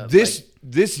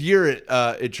 This year,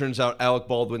 it turns out Alec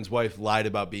Baldwin's wife lied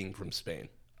about being from Spain,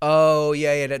 Oh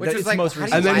yeah. Which That's is the like, most how do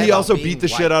recent. and you then lie he about also being beat the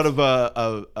white? shit out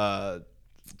of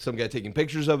some guy taking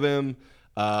pictures of him.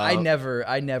 I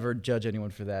never judge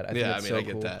anyone for that. I think Yeah, I that's mean, so I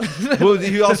get cool. that. Well,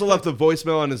 he also left a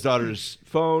voicemail on his daughter's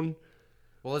phone.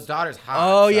 Well, his daughter's hot.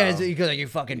 Oh so. yeah, because like you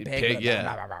fucking pig. Pig, yeah.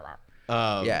 Blah, blah, blah,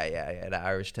 blah. Yeah. The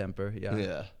Irish temper.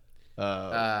 Yeah.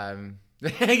 Yeah.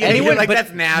 Anyone, like but,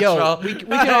 that's natural. Yo, we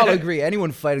can all agree.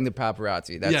 Anyone fighting the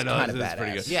paparazzi, that's Yeah, no, kind of that's badass.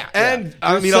 pretty good. Yeah. And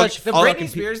I There's mean, such The I'll- Britney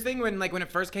Spears thing, when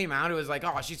it first came out, it was like,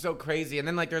 oh, she's so crazy, and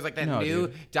then like there's like that No, new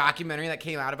dude. documentary that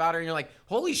came out about her, and you're like,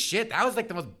 holy shit, that was like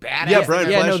the most badass. Yeah, thing Brian,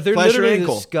 I've Yeah, ever- no, they're flash your literally the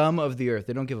ankle. scum of the earth.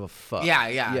 They don't give a fuck. Yeah,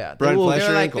 yeah. yeah. Brian, They will, flash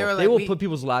your like- ankle. they were they will we- put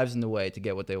people's lives in the way to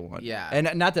get what they want. Yeah. and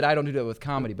not that I don't do that with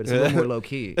comedy, but it's a little more low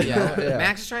key. Yeah.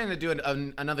 Max is trying to do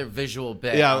another visual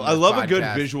bit. Yeah, on I this love a good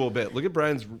podcast. visual bit. Look at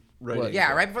Brian's right. What? ankle.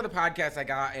 Yeah, right before the podcast, I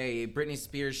got a Britney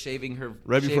Spears shaving her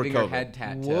Right before shaving her COVID. head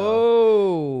tattoo.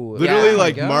 Whoa! Literally Oh my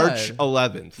like God. March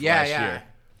 11th Yeah, last yeah. year.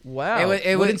 Wow.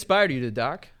 It what was- inspired you to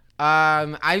Doc?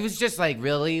 I was just like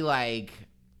really like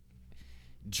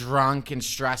drunk and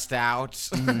stressed out.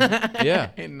 Yeah.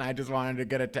 and I just wanted to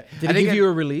get a. Did it give you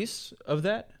a release of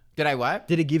that? Did I what?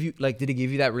 Did it give you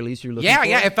that release you're looking Yeah, for?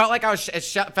 yeah. It felt like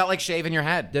felt like shaving your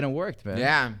head. Then it worked, man.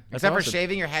 Yeah, That's except awesome. for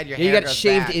shaving your head, your Yeah, you hair got goes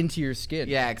shaved back. into your skin.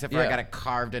 Yeah, except for I got it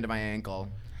carved into my ankle.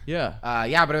 Yeah.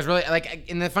 Yeah, but it was really like,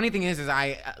 and the funny thing is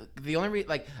the only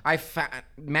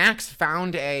Max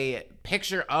found a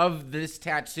picture of this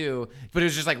tattoo, but it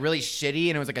was just like really shitty,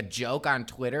 and it was like a joke on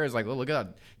Twitter. It was like, oh, look at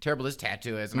how terrible this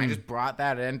tattoo is, and I just brought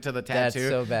that into the That's tattoo.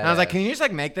 so And I was like, badass. can you just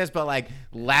like make this, but like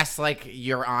less like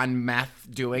you're on meth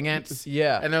doing it?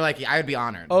 Yeah. And they're like, I would be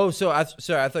honored. Oh, so I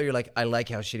thought you're like, I like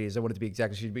how shitty it is. I want it to be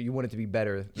exactly shitty, but you want it to be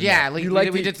better. than Yeah, that. like,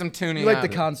 You we did some tuning You like up. the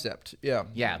concept. Yeah.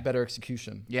 Yeah. Better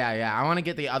execution. Yeah. I want to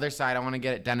get the other side. I want to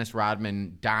get Dennis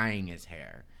Rodman dyeing his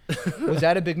hair. Was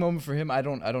that a big moment for him? I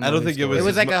don't know. I don't his think it story. was- It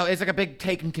was as like it's like a big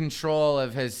taking control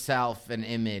of his self and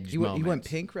image. He went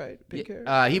pink, right? Pink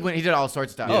hair. He did all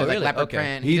sorts of stuff. Oh, He did, like really? leopard Okay.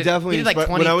 print. He did, definitely he did like inspi-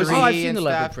 23 when I was- Oh, I've seen and the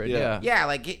leopard stuff. print. Yeah. Yeah. Yeah,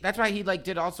 like that's why he like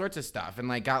did all sorts of stuff and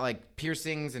like got like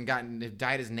piercings and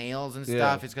dyed his nails and Yeah.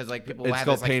 stuff. It's because like people It's have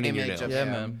called this like painting your image nails. of Yeah,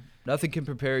 him. man. Nothing can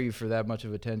prepare you for that much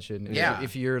of attention. Yeah.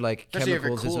 If you're like Especially if you're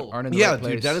chemicals cool. aren't in the Yeah, right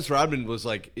place. dude. Dennis Rodman was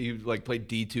like he played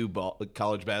D2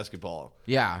 college basketball,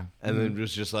 Yeah. and then it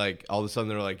was just like all of a sudden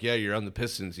they're like, yeah, you're on the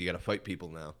Pistons. You got to fight people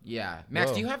now. Yeah. Max,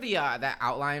 Whoa. do you have the that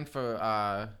outline for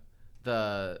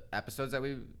the episodes that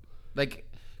we like?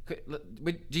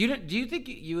 Do you think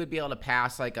you would be able to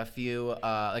pass like a few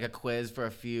like a quiz for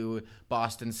a few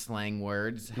Boston slang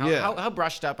words? How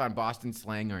brushed up on Boston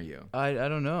slang are you? I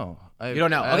don't know. You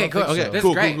don't know? I Okay, don't cool. think Okay, so. this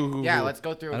Cool, is great. cool, Yeah, cool. let's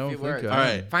go through I a don't few think words. so. All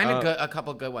right. Find a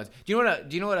couple good ones. Do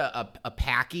you know what a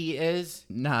packy is?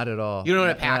 Not at all. You know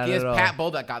what a Not packy is? at all. Pat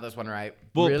Bulldog got this one right.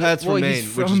 Well, Really? Pat's from Well, Maine,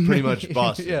 he's which is from pretty Maine. much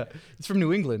Boston. Yeah, it's from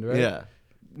New England, right? Yeah.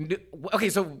 Okay,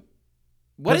 so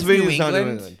what is New Pennsylvania's not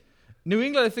England? New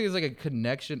England, I think, is like a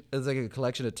connection. It's like a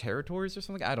collection of territories or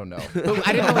something. I don't know.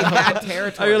 I didn't know we had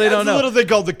territory. I really There's don't a know. little thing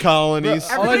called the colonies.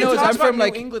 All I Everybody know is talks I'm about from, New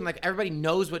like- England. Like everybody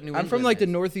knows what New England. I'm from like the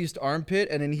is. northeast armpit,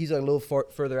 and then he's a little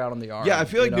further out on the arm. Yeah, I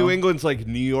feel like you know? New England's like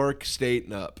New York State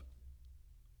and up.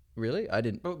 Really? I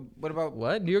didn't. But what about?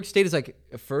 What? New York State is like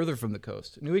further from the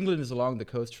coast. New England is along the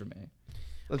coast for me.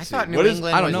 Let's I see. thought New What is-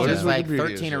 England I don't was know. just What like is Wikipedia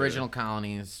 13 say? original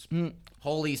colonies,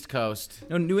 whole East Coast.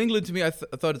 No, New England to me, I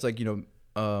thought it's like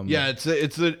Yeah,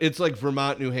 it's like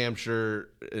Vermont, New Hampshire,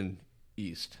 and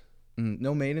East.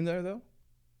 no Maine in there though.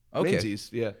 Okay, Maine's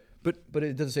East, yeah. but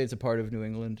it doesn't say it's a part of New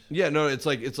England. Yeah, no, it's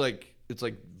like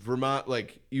Vermont,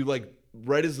 like you like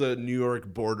right as the New York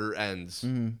border ends.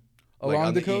 Like Along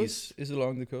on the the coast? east. Is it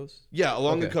along the coast? Yeah,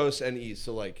 along the Okay. coast and east.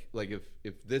 So like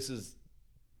if this is,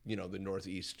 the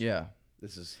northeast. Yeah.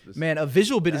 This is Man, a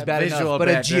visual bit is bad visual enough, but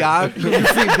a bit, geography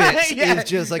bit Yeah. is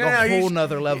just like No, a you whole sh-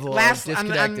 nother level Last of on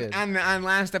disconnected.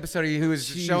 last episode, he was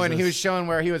Jesus. showing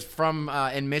where he was from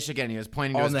in Michigan. He was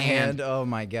pointing to On his the hand. Oh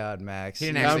my God, Max. He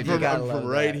didn't You actually I'm do from, that. I'm from love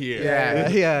right that. here. Yeah.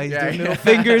 Yeah, he's Yeah. doing middle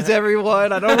fingers,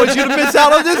 everyone. I don't want you to miss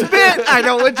out on this bit. I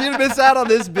don't want you to miss out on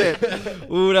this bit.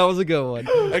 Ooh, that was a good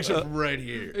one. Actually, from right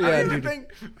here. Yeah, I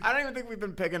don't even think we've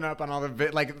been picking up on all the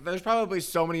like. There's probably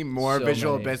so many more So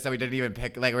visual many. bits that we didn't even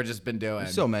pick. Like we're just been doing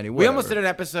So many, We almost whatever. did an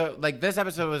episode. Like this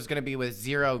episode was going to be with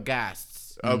 0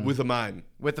 guests. With a mime.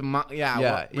 With the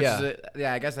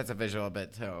Yeah, I guess that's a visual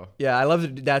bit too. Yeah, I love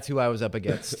that. That's who I was up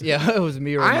against. Yeah, it was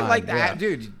me or I mine. like that, yeah.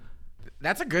 dude.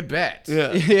 That's a good bit.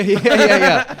 Yeah.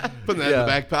 yeah. Putting that in Yeah. the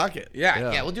back pocket.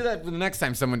 Yeah, we'll do that the next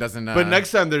time someone doesn't. But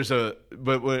next time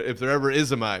if there ever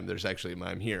is a mime, there's actually a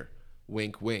mime here.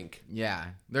 Wink, wink. yeah,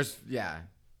 Yeah.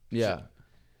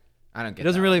 I don't get. It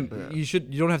doesn't that. really.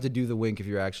 You don't have to do the wink if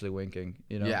you're actually winking.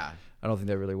 Yeah. I don't think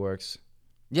that really works.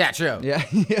 Yeah, true. Yeah.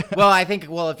 yeah. Well, I think if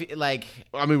you, like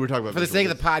I mean, we're talking about for the visual sake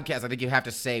of the bits. podcast, I think you have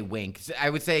to say wink. I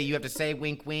would say you have to say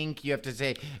wink, wink. You have to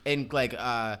say in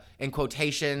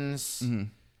quotations. Mm-hmm.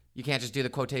 You can't just do the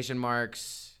quotation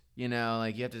marks.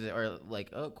 Like you have to or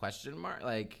like question mark.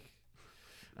 Like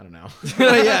I don't know.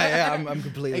 yeah. I'm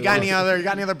completely. You got any lost.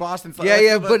 other Boston?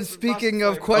 Yeah. But speaking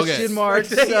of question Okay.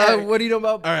 marks, Yeah. what do you know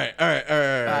about All right.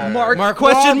 Mark Wahlberg.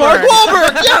 question mark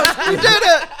Wahlberg? Yes, we did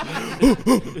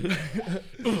it.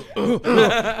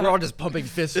 We're all just pumping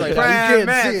fists right now. You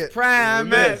can't see it.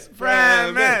 Premise. All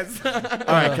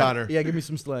right, Connor. Yeah, give me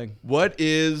some slang. What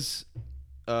is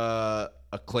a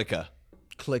clicker?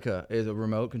 Clicker is a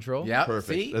remote control. Yep.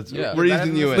 Perfect. See? That's Yeah. we're Better using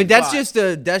than you the in. But that's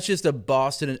But- just a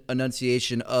Boston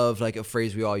enunciation of like a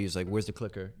phrase we all use. Like, where's the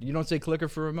clicker? You don't say clicker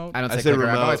for remote. I don't I say say clicker.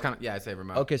 I've remote. always I say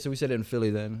remote. Okay, so we said it in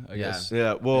Philly then. I Yeah. guess.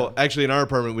 Yeah. Well, actually, in our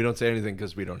apartment, we don't say anything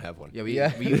because we don't have one. Yeah,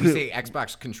 Yeah. we say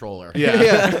Xbox controller. Yeah.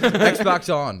 Yeah.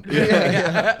 Xbox on.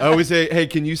 I always say, hey,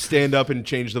 can you stand up and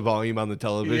change the volume on the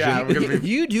television? Yeah, we're gonna be-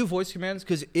 You do voice commands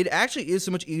because it actually is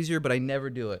so much easier, but I never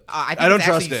do it. I think I don't it's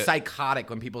trust actually it. psychotic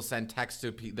when people send text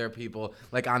to their people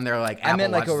like on their like I Apple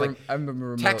meant like Watches, I remember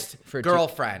remote text for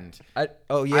girlfriend.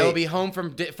 oh yeah. I will be home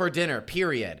for dinner.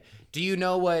 Period. Do you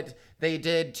know what they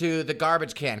did to the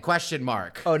garbage can? Question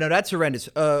mark. Oh no, that's horrendous.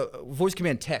 Voice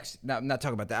command text. No, I'm not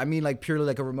talking about that. I mean like purely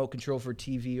like a remote control for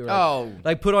TV or like, Oh.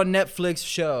 like put on Netflix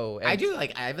show. and I do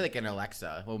like I have like an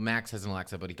Alexa. Well, Max has an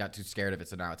Alexa, but he got too scared of it,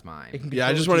 so now it's mine. it can Yeah,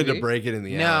 I control just the wanted TV. to break it in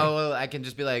the alley. No, I can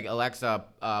just be like Alexa.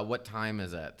 What time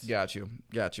is it? Got you.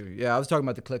 Yeah, I was talking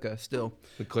about the clicker still.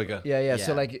 The clicker. Yeah.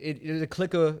 So Yeah. like the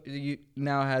clicker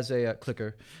now has a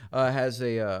clicker has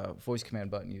a voice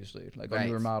command button usually like on Right.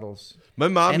 newer models. My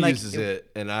mom And, like, uses it,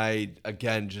 and I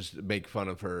again just make fun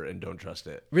of her and don't trust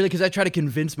it. Really, because I tried to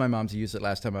convince my mom to use it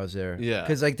last time I was there. Yeah.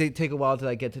 Because like they take a while to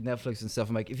like get to Netflix and stuff.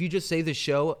 I'm like, if you just say the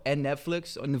show and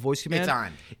Netflix on the voice command,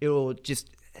 on. It will just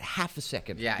half a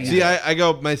second. Yeah, be yeah. See, there. I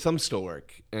go, my thumbs still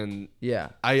work, and Yeah.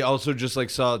 I also just like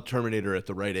saw Terminator at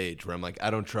the right age, where I'm like, I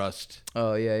don't trust.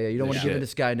 Oh yeah. You don't want to give Shit.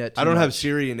 into Skynet. I don't have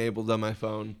Siri enabled on my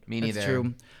phone. Me That's neither.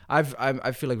 true. I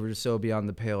feel like we're just so beyond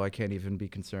the pale. I can't even be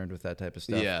concerned with that type of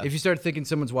stuff. Yeah. If you start thinking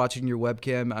someone's watching your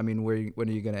webcam, I mean, when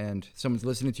are you going to end? Someone's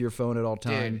listening to your phone at all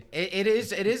time. Dude, it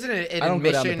is an I don't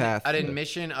go down the admission path.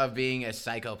 admission of being a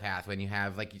psychopath when you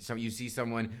have like you see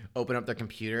someone open up their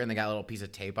computer and they got a little piece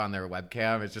of tape on their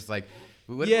webcam. It's just like,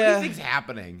 what do Yeah. you think's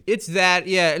happening? It's that,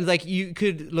 yeah. Like you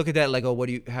could look at that like, oh, what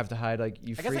do you have to hide? Like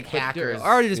you I guess, freak. like, but there hackers.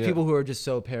 are just Yeah. people who are just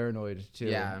so paranoid too.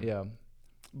 Yeah. Yeah. Yeah,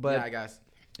 But I guess.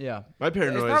 yeah. My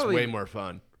paranoia probably- is way more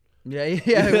fun.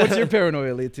 Yeah. What's your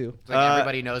paranoia lead to? It's like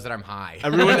everybody knows that I'm high.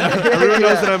 Everyone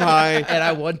knows that I'm high, And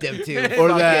I want them to. or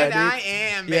Fuck that, yeah, I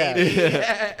am,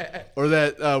 baby. or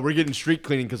that we're getting street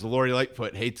cleaning because Lori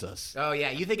Lightfoot hates us. Oh yeah,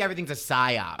 you think everything's a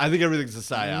psyop? I think everything's a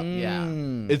psyop.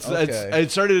 yeah. It's okay. it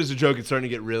started as a joke. It's starting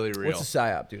to get really real. What's a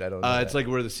psyop, dude? I don't know. It's like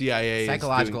where the CIA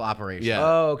Psychological is doing, operation. Yeah.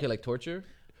 Oh, okay, like torture.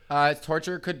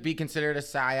 Torture could be considered a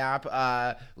psyop.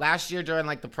 Last year during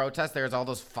like the protest, there was all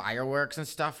those fireworks and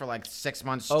stuff for like 6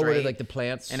 months straight. Oh, were they like the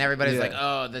plants? and everybody's Yeah. like,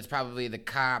 "Oh, that's probably the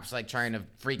cops like trying to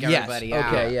freak yes. everybody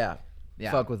out." Okay, yeah.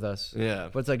 fuck with us. Yeah.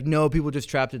 But it's like, no, people just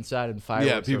trapped inside and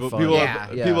fireworks Yeah, are people fun. people Yeah.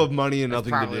 have, Yeah. people have money and That's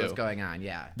nothing to probably do. what's going on.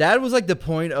 Yeah. That was like the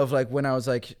point of like when I was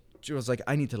like,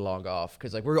 I need to log off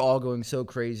because like we're all going so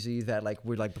crazy that like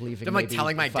we're like believing. I'm like maybe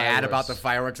telling my the dad about the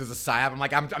fireworks- fireworks as a psyop. I'm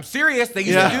like, I'm serious. They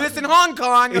used Yeah. to do this in Hong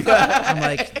Kong. I'm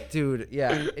like, dude,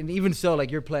 yeah, and even so,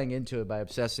 like you're playing into it by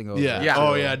obsessing over. Yeah. it. Yeah.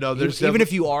 Oh yeah. No, there's Even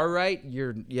if you are right,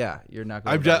 you're not.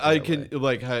 Going back I that can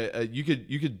way. like you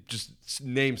could just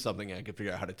name something. I could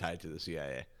figure out how to tie it to the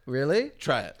CIA. Really?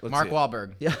 Try it. Let's Mark see it.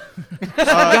 Wahlberg. Yeah.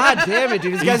 God damn it,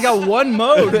 dude! This guy's got one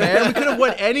mode, man. We could have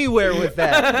went anywhere with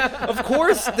that. Of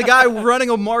course, the guy running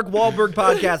a Mark Wahlberg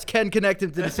podcast can connect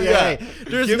him to the CIA. Yeah.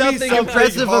 There's Give me nothing something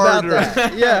impressive harder. about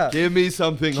that. Yeah. Give me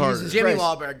something harder. Jimmy Christ.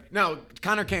 Wahlberg. No,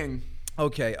 Connor King.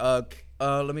 Okay.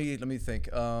 Let me think.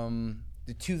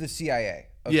 To the CIA.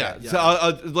 Okay. Yeah.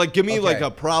 So like, give me Okay. like a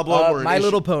problem or an My issue.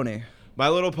 Little Pony. My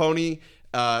Little Pony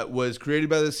was created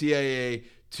by the CIA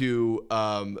to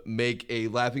make a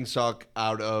laughingstock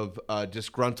out of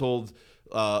disgruntled,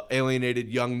 alienated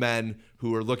young men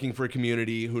who are looking for a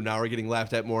community, who now are getting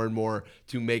laughed at more and more,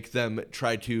 to make them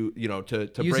try to, to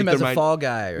Use break him their as a mind. fall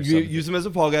guy or something. Use them as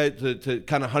a fall guy to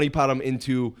kind of honeypot them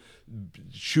into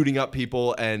shooting up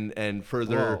people and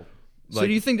further. Whoa. So Like,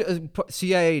 do you think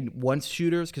CIA wants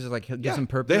shooters because it like gives them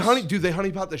purpose? They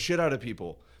honeypot the shit out of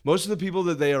people. Most of the people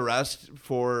that they arrest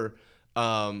for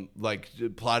like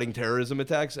plotting terrorism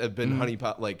attacks have been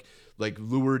honeypot like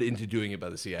lured into doing it by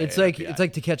the CIA. It's like FBI. it's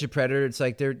like To Catch a Predator. It's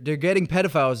like they're getting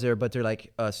pedophiles there, but they're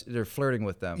like they're flirting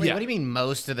with them. Wait, Yeah. what do you mean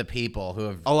most of the people who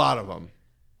have... a lot of them.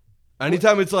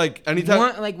 Anytime it's like anytime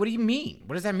What do you mean?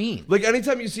 What does that mean? like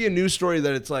anytime you see a news story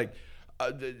that it's like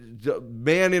the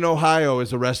man in Ohio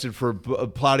is arrested for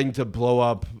plotting to blow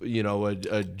up,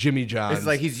 a Jimmy John's. It's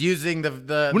like he's using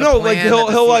the no, like plan he'll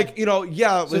that the like So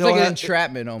it's he'll like an have-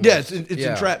 entrapment almost. Yeah, it's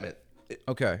Yeah. entrapment.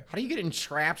 Okay. How do you get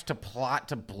entrapped to plot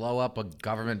to blow up a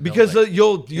government Because building?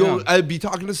 you'll Yeah. I'd be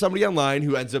talking to somebody online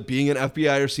who ends up being an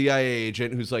FBI or CIA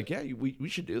agent who's like, yeah, we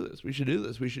should do this, we should do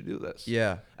this, we should do this.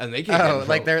 Yeah. And they can't. get in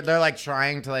like trouble. they're like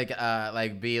trying to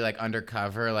like be like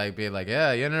undercover, like be like,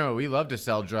 yeah, we love to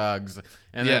sell drugs,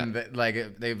 and then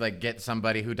they like get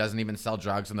somebody who doesn't even sell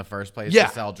drugs in the first place Yeah.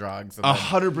 to sell drugs. And then-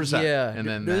 100%. Yeah, And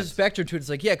then there's a that's- spectrum to it. It's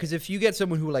like, yeah, because if you get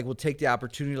someone who like will take the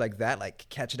opportunity like that, like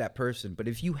catch that person, but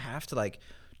if you have to like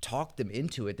talk them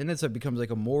into it, then it's like becomes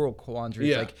like a moral quandary.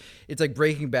 Yeah. It's like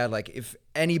Breaking Bad. Like if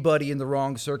anybody in the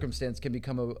wrong circumstance can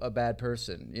become a bad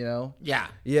person, yeah,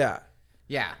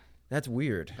 Yeah, that's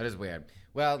weird. that is weird.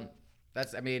 Well,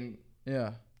 I mean,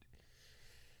 Yeah.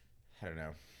 I don't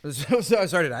know. So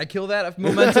sorry, did I kill that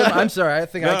momentum? I'm sorry. I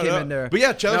think I came in there. But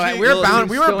yeah, Chelsea. No, we were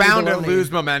bound to baloney. lose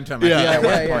momentum. Yeah. At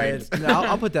one Yeah. point. No,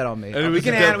 I'll put that on me. And it We was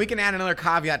can a add dope- we can add another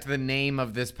caveat to the name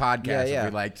of this podcast if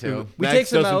we'd like to. We Max take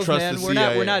some doesn't L's, trust man. the We're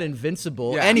CIA. not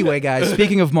invincible. Yeah. Anyway, guys,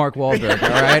 speaking of Mark Wahlberg, all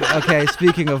right? Okay,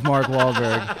 speaking of Mark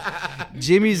Wahlberg,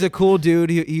 Jimmy's a cool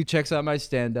dude. He checks out my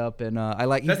stand-up, and I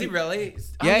like. Does he really?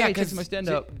 Yeah, he 'cause checks my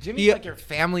stand-up. Jimmy's He- like your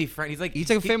family friend. He's like He's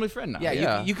like a family friend now. Yeah,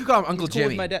 Yeah, You could call him Uncle He's cool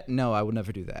with Jimmy. my dad. No, I would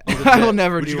never do that. I will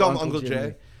never Would do you call him Uncle Uncle Jay?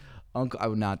 Jimmy. Uncle, I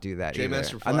would not do that. J either.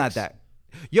 Master I'm not Flex? that.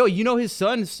 Yo, his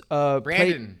son's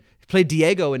Brandon. played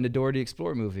Diego in the Dora the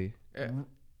Explorer movie.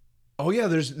 Oh yeah,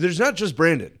 there's not just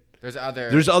Brandon. There's other.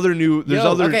 There's other.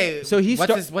 Okay, So he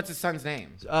what's his son's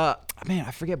name? Man,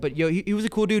 I forget, but he was a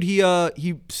cool dude.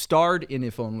 He starred in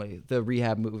If Only, the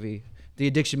rehab movie, the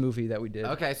addiction movie that we did.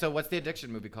 Okay, so what's the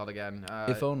addiction movie called again?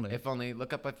 If Only. If Only.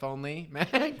 Look up If Only,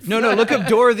 Max. No, look up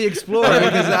Dora the Explorer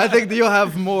because I think you'll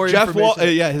have more Jeff Wall.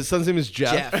 information. Yeah, his son's name is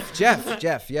Jeff.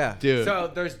 Jeff, yeah. Dude.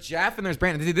 So there's Jeff and there's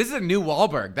Brandon. Dude, this is a new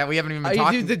Wahlberg that we haven't even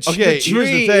talked Dude, about. Okay, the here's tree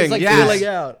the thing. is like Yes. filling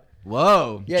out.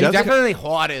 Whoa. Yeah, He's he's definitely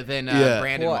hotter than Yeah.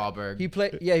 Brandon What? Wahlberg. He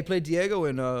played Diego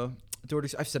in Dora.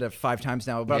 I've said that 5 times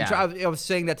now, but Yeah. I was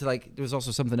saying that to like there was also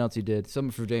something else he did,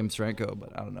 something for James Franco, but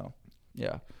I don't know.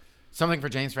 Yeah. Something for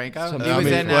James Franco? Something- He I was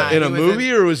mean, in, what, he in a was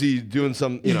movie, or was he doing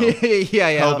some, yeah.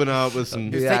 helping out with some? He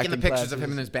was Yeah, taking the acting pictures of classes.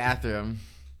 him in his bathroom.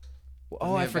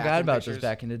 Oh, I have forgot bathroom about pictures? those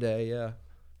back in the day. Yeah.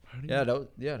 No.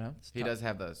 It's He tough. does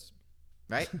have those.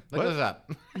 Right? Look What? those up.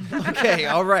 Okay,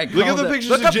 all right. Look at calm the down. pictures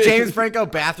Look of up James Franco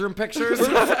bathroom pictures.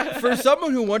 For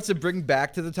someone who wants to bring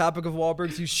back to the topic of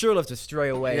Wahlbergs, you sure love to stray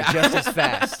away just as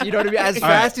fast. You know what I mean? As All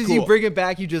right, fast as you cool. bring it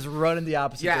back, you just run in the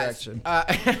opposite yes. direction.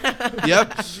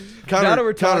 Yep. Now that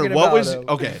we're Connor, talking what about was him.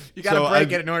 okay? You gotta so break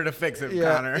I've- it in order to fix it,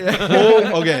 Yeah, Connor.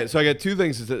 yeah. Okay, so I got two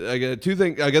things. I got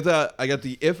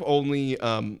the If Only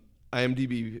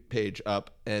IMDb page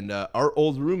up, and our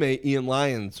old roommate Ian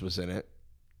Lyons was in it.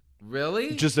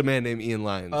 Really? Just a man named Ian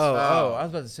Lyons. Oh, I was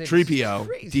about to say this is Tripio,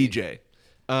 crazy. DJ.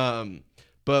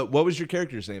 But what was your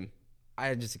character's name?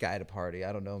 I'm just a guy at a party.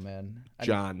 I don't know, man.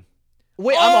 John.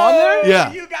 Wait, I'm on there.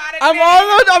 Yeah. You got it. I'm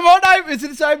man. on. Is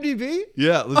it IMDb?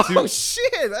 Yeah, let's see. Oh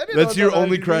shit! I didn't know That's it your was on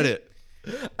only IMDb. credit.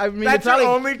 I mean, That's they probably,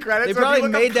 your only credit. They So if probably you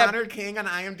look made up that. Connor King on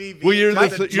IMDb. Well, you're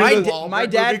the- Johnny you're the- Wahlberg My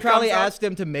dad movie probably comes up. asked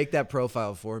him to make that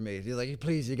profile for me. He's like,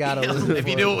 please, you gotta listen. If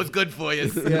you knew it was good for you.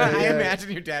 Yeah, I yeah.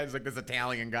 imagine your dad's like this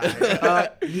Italian guy.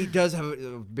 He does have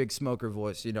a big smoker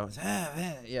voice, you know.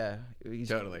 Yeah, he's,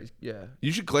 Totally. Yeah.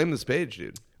 You should claim this page,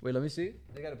 dude. Wait, let me see.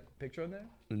 They got a picture on there.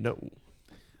 No.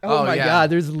 Oh, my yeah.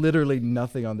 God, there's literally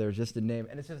nothing on there, just a name,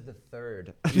 and it says the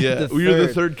third. Yeah, you're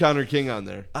the third Connor King on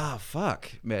there. Ah,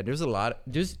 fuck, man. There's a lot.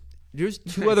 There's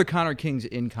two other Connor Kings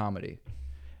in comedy.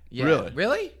 Yeah. Really?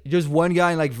 Really? There's one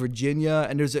guy in like Virginia,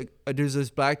 and there's this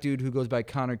black dude who goes by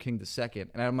Connor King II,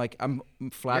 and I'm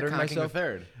flattering Connor King myself.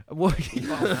 III. Well,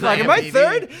 like, am I IMDb.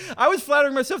 third? I was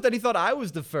flattering myself that he thought I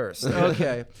was the first.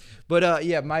 Okay, but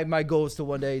yeah, my goal is to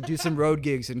one day do some road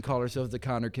gigs and call ourselves the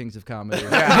Connor Kings of comedy.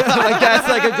 Like that's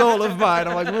like a goal of mine.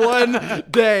 I'm like, one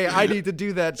day I need to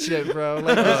do that shit, bro.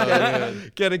 Like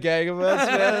just get a gang of us,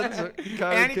 man. So,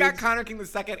 Connor And you got Kings. Connor King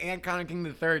II and Connor King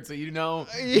III, so you know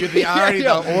you're already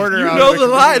the order. You of know the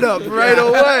comedian. lineup right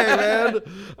away, man.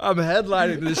 I'm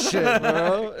headlining this shit,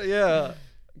 bro. Yeah.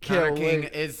 Connor Can't King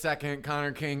wait. is second.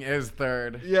 Connor King is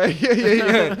third. Yeah.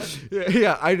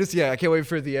 I can't wait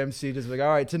for the MC to be like, all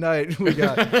right, tonight we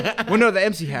got. Well, no, the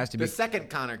MC has to be. The second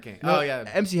Connor King. No, Oh yeah.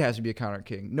 MC has to be a Connor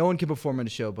King. No one can perform in a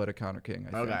show but a Connor King.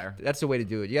 I think. Okay. That's the way to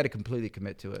do it. You got to completely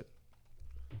commit to it.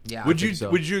 Yeah. Would think so.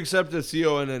 Would you accept a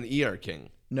CON and an ER King?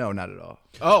 No, not at all.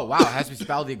 Oh wow, it has to be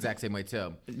spelled the exact same way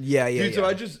too. Yeah. Dude, so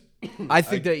I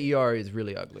think the ER is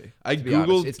really ugly. I to be honest.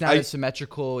 Googled- It's not I- as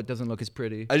symmetrical. It doesn't look as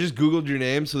pretty. I just Googled your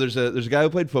name. So there's a guy who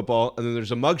played football, and then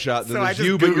there's a mugshot. Then So I there's just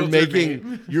you, but you're Googled your making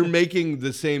name. you're making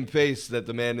the same face that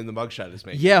the man in the mugshot is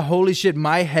making. Yeah, holy shit.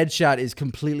 My headshot is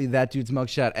completely that dude's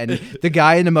mugshot. And the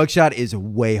guy in the mugshot is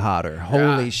way hotter.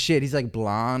 Holy shit. He's like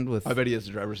blonde with I bet he has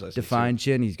a driver's license. defined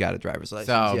chin. He's got a driver's license.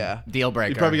 So yeah. deal breaker.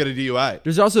 You probably got a DUI.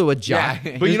 There's also a job.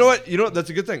 Yeah. But you know what? That's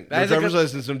a good thing. No That is a driver's good-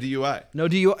 license, no DUI. No,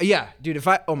 yeah, dude, if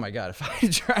I had a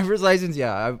driver's license,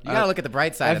 yeah. You gotta look at the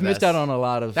bright side. I've of missed this. out on a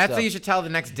lot of That's stuff. what you should tell the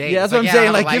next date. Yeah, It's that's what I'm I saying.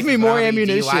 have a Like, give me license, but more I don't have any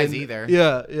ammunition. DUIs either.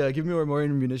 Yeah, give me more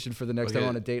ammunition for the next time Okay. I'm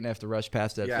on a date and I have to rush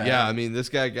past that. Yeah. fast. Yeah, I mean, this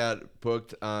guy got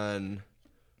booked on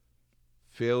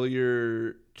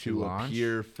failure to launch?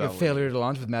 appear Your felony. failure to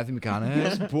launch with Matthew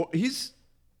McConaughey.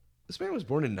 This man was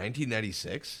born in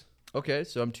 1996. Okay,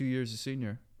 so I'm 2 years a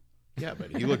senior. Yeah,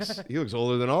 but he looks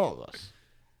older than all of us.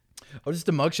 Oh, just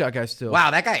the mugshot guy still.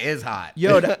 Wow, that guy is hot.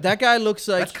 Yo, that guy looks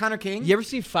like. That's Connor King. You ever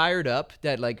see Fired Up?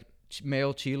 That like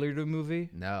male cheerleader movie?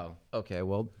 No. Okay,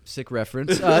 well, sick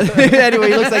reference. Anyway,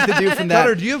 he looks like the dude from that.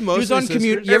 Connor, do you have He was mostly on Community.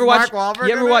 sisters? You ever Is watch? Mark Wahlberg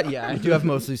You ever in watch? it? Yeah, I do have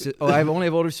mostly. I only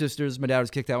have older sisters. My dad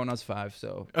was kicked out when I was 5,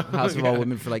 so House of All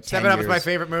Women for like 10 Step It Up years. is my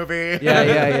favorite movie.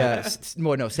 Yeah.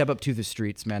 Well, no, Step Up to the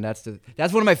Streets, man. That's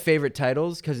one of my favorite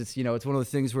titles because it's it's one of those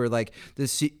things where like the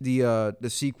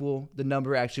sequel, the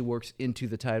number actually works into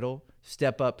the title.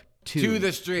 Step Up To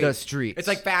the street. The streets. It's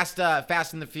like Fast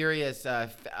and the Furious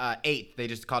 8. They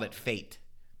just called it Fate.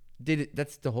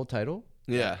 That's the whole title?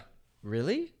 Yeah.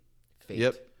 Really? Fate.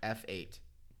 Yep. F8.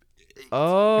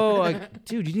 Oh,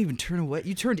 dude, you didn't even turn away.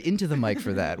 You turned into the mic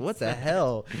for that. What the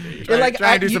hell? Try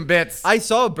to do some bits. I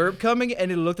saw a burp coming,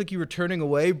 and it looked like you were turning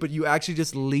away, but you actually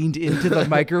just leaned into the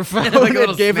microphone Like a little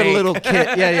and gave it a snake. little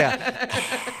kick.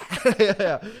 Yeah.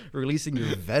 Releasing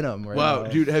your venom right Wow, now.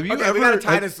 dude, have you Okay, ever? we gotta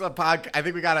tie this pod. I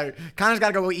think Connor's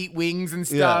gotta go eat wings and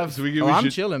Yeah, stuff. so we Oh, I'm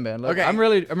should. chilling, man. Look, Okay. I'm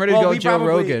ready to Well, go we Joe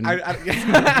probably- Rogan.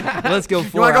 Let's go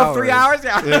 4 You wanna hours. go 3 hours?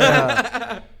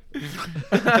 Yeah.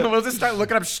 We'll just start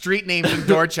looking up street names in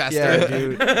Dorchester. Yeah,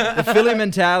 dude. The Philly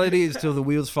mentality is till the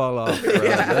wheels fall off, bro.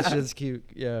 That's just cute.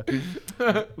 Yeah.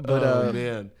 But Oh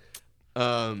man,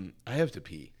 I have to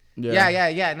pee.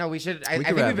 Yeah. No, we should. I We think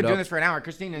can we've wrap been it doing up. this for an hour.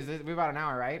 Christine, we're about an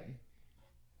hour, right?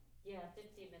 Yeah,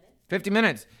 15 minutes. 50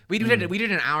 minutes. We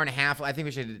did an hour and a half. I think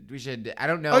we should. I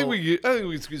don't know. I think we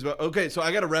can squeeze about. Okay, so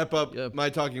I got to wrap up Yep. my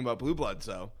talking about Blue Bloods,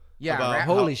 though. Yeah, About wrap-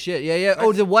 how- Holy shit. Yeah.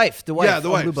 Oh, the wife. Yeah, the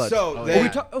on wife. Blue Bloods. So Oh, they-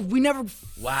 yeah. We never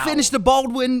finished the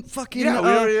Baldwin fucking Yeah, we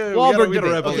gotta Wahlberg wrap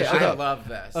debate. up Okay, this I shit. love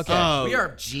this. Okay. We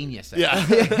are geniuses.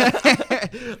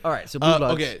 Yeah. All right, so Blue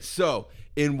Bloods. Okay, so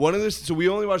in one of this, so we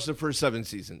only watched the first 7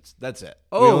 seasons. That's it.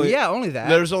 We Oh, only- yeah, only that.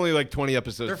 There's only like 20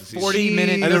 episodes. They're a season. 40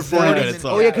 minutes. And they're 40 minutes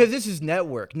long. Oh, yeah, because this is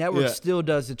Network. Network Yeah. still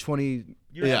does the 20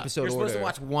 Yeah. episode You're supposed order. to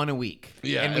watch one a week.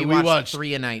 Yeah, and we and we watched watched-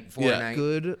 3 a night, 4 Yeah. a night.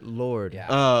 Good Lord.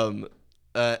 Yeah.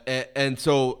 And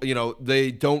so,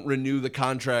 they don't renew the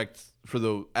contract for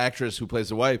the actress who plays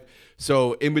the wife.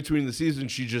 So in between the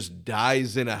seasons, she just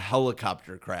dies in a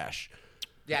helicopter crash.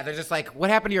 Yeah, they're just like, what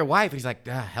happened to your wife? He's like,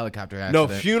 helicopter No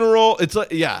accident. funeral. It's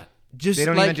like, yeah. Just They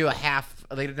don't like, even do a half.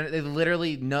 They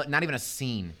literally not even a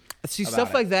scene. see about stuff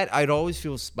it. like that. I'd always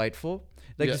feel spiteful.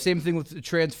 Like Yeah. the same thing with the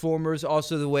Transformers.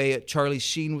 Also, the way Charlie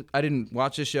Sheen. I didn't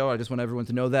watch the show. I just want everyone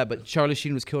to know that. But Charlie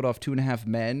Sheen was killed off 2.5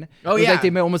 Men. Oh, It was yeah. like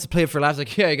they almost played for laughs.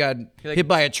 Like, yeah, he got like, hit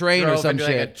by a train or Drove some into,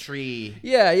 shit. like a tree.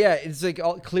 Yeah. It's like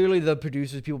clearly the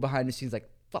producers, people behind the scenes, like,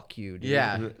 fuck you, dude.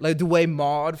 Yeah. Like the way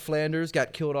Maude Flanders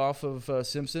got killed off of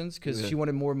Simpsons because she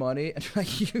wanted more money. And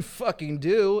like, you fucking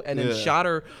do. And then Yeah. shot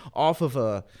her off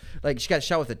of she got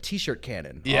shot with a t-shirt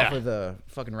cannon Yeah. off of the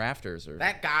fucking rafters. Or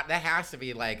That has to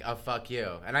be like a fuck you.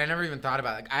 And I never even thought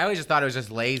about it. Like, I always just thought it was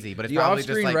just lazy, but it's the probably just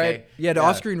off-screen like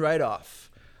off-screen write-off.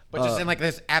 but just in like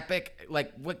this epic,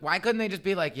 like why couldn't they just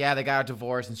be like, yeah, they got a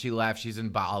divorce and she left. She's in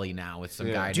Bali now with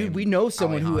some guy. Dude, named we know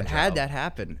someone who Alejandro. had that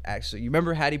happen, actually. You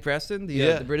remember Hattie Preston,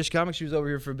 Yeah. the British comic? She was over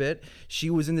here for a bit. She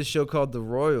was in this show called The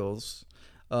Royals.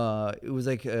 It was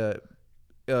like a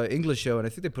English show, and I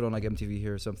think they put on like MTV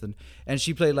here or something. And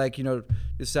she played like,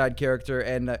 this side character,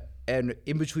 and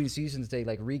in between seasons they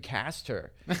like recast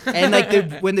her. And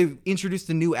like when they introduced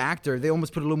the new actor, they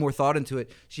almost put a little more thought into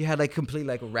it. She had like complete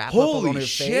like wrap up Holy on her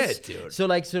shit, face. dude. So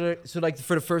like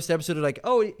for the first episode, they're like,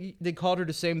 oh, they called her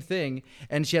the same thing,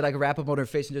 and she had like a wrap up on her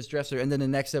face and just dressed her. And then the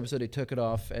next episode, they took it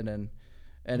off, and then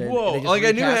Whoa! they just Like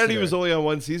I knew recasted Hattie her. was only on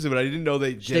one season, but I didn't know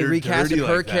they did They her recasted dirty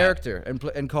her like that. character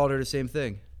and called her the same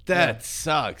thing. That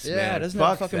sucks, Yeah, man. doesn't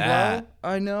Fuck that fucking that. blow?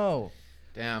 I know.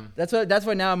 Damn. That's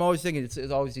why now I'm always thinking it's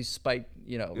always these spite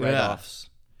write-offs.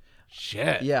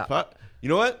 Shit. Yeah. Fuck. You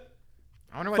know what?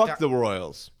 I wonder what Fuck that- the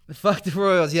Royals. Fuck the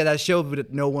Royals. Yeah, that show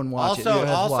that no one watched. Also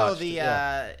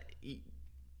the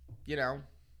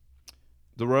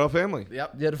The Royal family.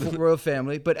 yep. Yeah, the full royal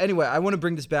family. But anyway, I want to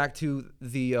bring this back to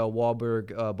the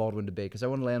Wahlberg Baldwin debate because I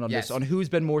want to land on Yes. this on who's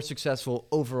been more successful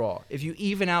overall. If you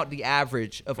even out the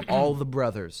average of all the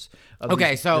brothers. Of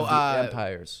Okay, these, so of the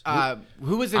empires.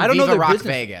 Who was in I don't know Viva their Rock business.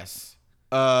 Vegas?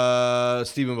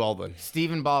 Stephen Baldwin.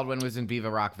 Stephen Baldwin was in Viva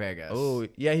Rock Vegas. Oh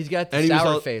yeah, he's got the And he was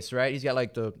sour al- face, right? He's got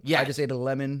like the Yeah. I just ate a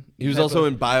lemon. He was type also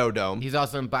of- in Biodome. He's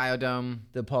also in Biodome.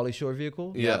 the Pauly Shore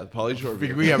vehicle. Yeah, Pauly Shore.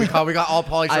 We got all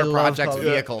Pauly I Shore love Projects calling-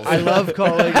 vehicles. I love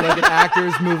calling like an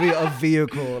actor's movie a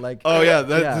vehicle. Like Oh yeah, Yeah.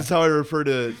 that's how I refer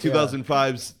to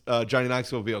 2005's Johnny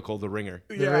Knoxville vehicle, The Ringer.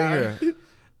 the ringer.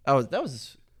 Was that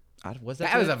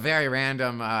That was a very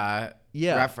random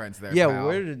reference there. Yeah,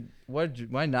 pal.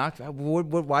 why Knoxville?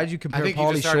 Why did you compare think you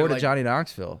Pauly just started, Shore to like- Johnny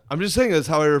Knoxville? I'm just saying that's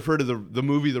how I refer to the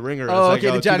movie The Ringer. Oh, It's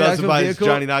okay, the Johnny Knoxville 2005's vehicle.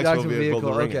 Johnny Knoxville vehicle,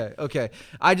 The Ringer. Okay.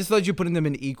 I just thought you putting them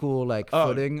in equal like Oh.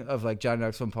 footing of like Johnny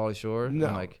Knoxville and Pauly Shore. No,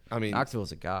 I'm like, I mean-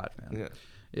 Knoxville's a god, man.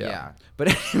 Yeah. Yeah. But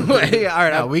anyway, all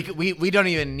right. No, we don't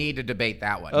even need to debate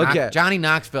that one. Okay. Johnny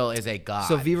Knoxville is a god.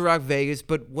 So Viva Rock Vegas,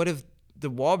 but what if the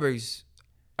Wahlbergs?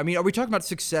 I mean, are we talking about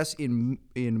success in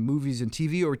movies and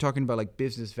TV, or are we talking about like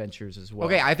business ventures as well?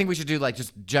 Okay, I think we should do like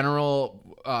just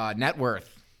general net worth.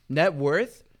 Net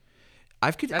worth. I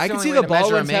That's can the see only way the to measure a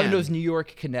Baldwins having man. those New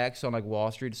York connects on like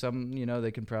Wall Street. Some,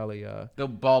 they can probably. The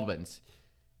Baldwins.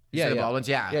 You Yeah, say the yeah. Baldwins.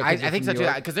 Yeah, Yeah, 'cause I they're think from so New too.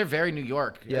 York. Because they're very New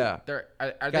York. Yeah.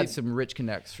 Are got they? some rich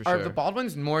connects for Are sure. the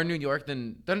Baldwins more New York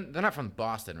than they're not from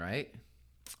Boston, right?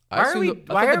 I Why are assume we? the-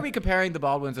 I Why thought are we comparing the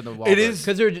Baldwins and the Wahlbergs? It is-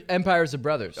 Because they're empires of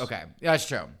brothers. Okay, yeah, that's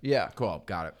true. Yeah. Cool,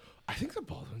 got it. I think the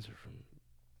Baldwins are from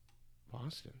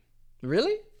Boston.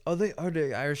 Really? Oh, they are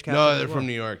the Irish Catholic. No, as they're well? from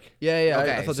New York. Yeah, yeah.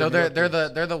 Okay, I thought so they were they're New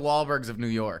York. the Wahlbergs of New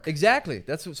York. Exactly.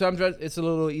 That's so. I'm trying. It's a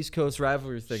little East Coast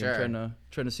rivalry thing. Sure. I'm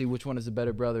trying to see which one is the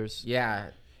better brothers. Yeah.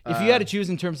 If you had to choose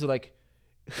in terms of like,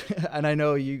 and I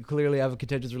know you clearly have a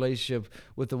contentious relationship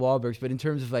with the Wahlbergs, but in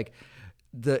terms of like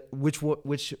which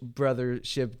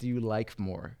brothership do you like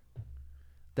more?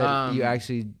 That you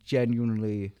actually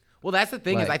genuinely. Well, that's the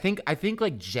thing is Like- I think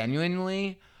like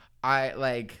genuinely, I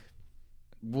like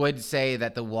would say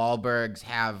that the Wahlbergs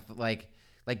have like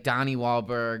Donnie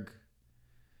Wahlberg.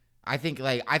 I think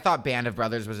I thought Band of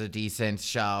Brothers was a decent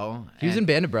show. He was in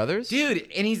Band of Brothers. Dude,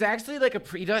 and he's actually like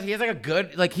he has like a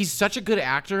good he's such a good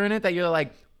actor in it that you're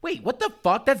like, wait, what the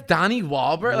fuck? That's Donnie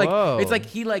Wahlberg. Whoa. Like it's like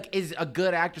he is a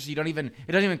good actor, so it doesn't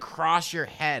even cross your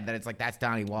head that it's like that's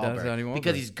Donnie Wahlberg, Donnie Wahlberg.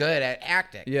 because he's good at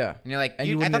acting. Yeah. and you're like, And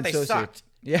you dude, I wouldn't thought they associate. sucked.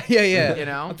 Yeah, yeah, yeah. You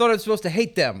know? I thought I was supposed to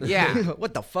hate them. Yeah.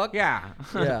 What the fuck? Yeah,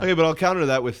 Yeah. Okay, but I'll counter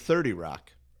that with 30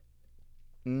 Rock.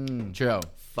 true.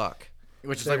 Fuck.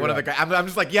 Which is like one of the. I'm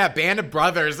just like, yeah, Band of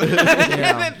Brothers. And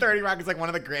then 30 Rock is like one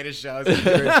of the greatest shows.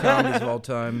 Greatest comedies of all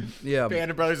time. Yeah.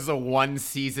 Band of Brothers is a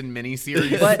 1-season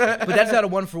miniseries. but that's not a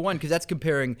 1-for-1 because that's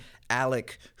comparing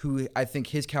Alec, who I think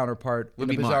his counterpart in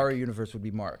be the Mark. Bizarro universe would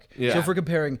be Mark. Yeah. So if we're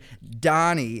comparing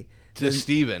Donnie to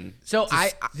Steven. So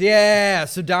Yeah,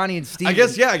 so Donnie and Steve. I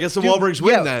guess the Wahlbergs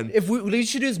win then. If we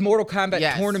should do this Mortal Kombat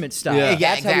Yes. tournament style. Yeah. That's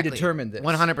how we exactly. determine this.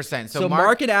 100%. So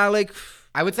Mark and Alec,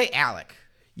 I would say Alec.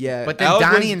 yeah. But then Alec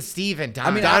Donnie was- and Steven.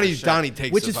 Donnie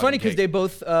takes which the is funny fucking because cake. they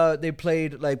both they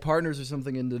played like partners or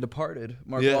something in The Departed.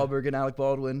 Mark Yeah. Wahlberg and Alec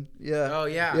Baldwin. Yeah. Oh,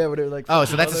 yeah. Yeah, where they're like. Oh,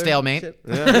 so that's a other stalemate. shit.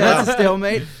 Yeah, that's a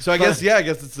stalemate. So I guess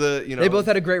it's the They both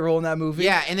had a great role in that movie.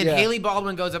 Yeah, and then Haley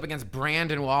Baldwin goes up against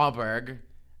Brandon Wahlberg.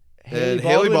 And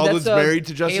Haley Baldwin's that's, married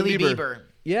to Justin Haley Bieber. Bieber.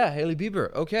 Yeah, Haley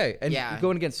Bieber. Okay, and Yeah.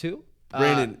 going against who?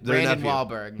 Brandon, their Brandon nephew.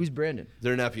 Wahlberg. Who's Brandon?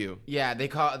 Their nephew. Yeah, they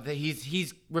call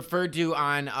he's referred to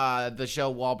on the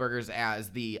show Wahlburgers as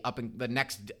the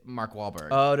next Mark Wahlberg.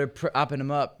 Oh, they're upping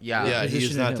him up. Yeah. Yeah, he's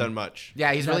Positioning not him. done much.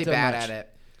 yeah, he's not really done bad much. at it.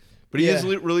 But he is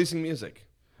Yeah. releasing music.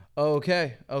 Oh,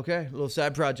 okay, okay. Little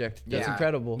side project. That's Yeah.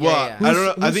 incredible. Yeah, Well, yeah. I don't know.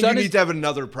 I Whose think you son need is- to have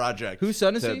another project. Whose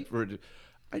son is to- he?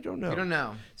 I don't know. I don't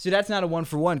know. See, that's not a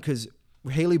 1-for-1 because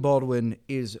Haley Baldwin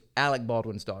is Alec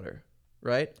Baldwin's daughter,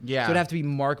 right? Yeah. So it'd have to be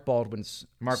Mark Baldwin's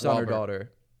Mark son or Wahlberg.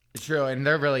 daughter. It's true, and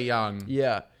they're really young.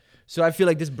 Yeah. So I feel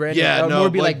like this Brandon Yeah, would no, more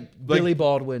be like- like, like- Billy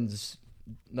Baldwin's,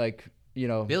 like, you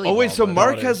know. Billy Oh wait, so Baldwin.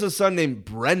 Mark daughter. has a son named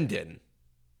Brendan,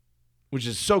 which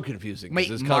is so confusing. 'cause Wait,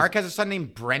 his Mark cousin- has a son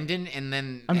named Brendan, and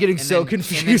then I'm getting and so then-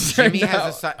 confused And then Jimmy right now.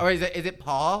 has a son, or is it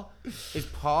Paul? Is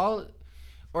Paul?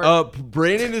 Or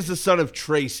Brandon is the son of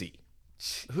Tracy,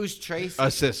 who's Tracy? a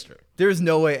sister. There's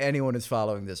no way anyone is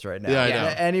following this right now. Yeah, I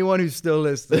know. Anyone who's still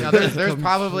listening. No, there's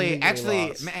probably completely actually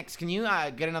lost. Max. Can you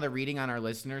get another reading on our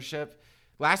listenership?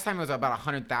 Last time it was about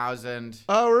 100,000.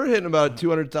 We're hitting about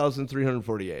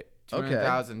 200,348.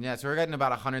 200,000. Yeah, so we're getting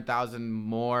about 100,000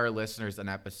 more listeners an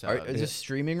episode. Is this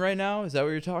streaming right now? Is that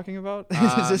what you're talking about?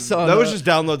 Is this on That was the- just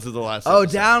downloads of the last. Oh,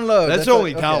 episode. download. That's what-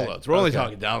 only okay. downloads. We're only Okay.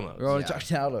 talking downloads. We're only Yeah.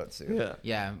 talking downloads. Here.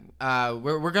 Yeah. Yeah,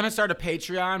 we're gonna start a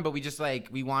Patreon, but we just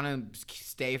we want to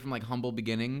stay from humble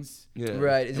beginnings. Yeah.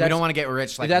 Right. And we don't want to get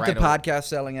rich. Is that right the away. podcast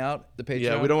selling out? The Patreon?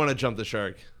 Yeah, we don't want to jump the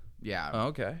shark. Yeah. Oh,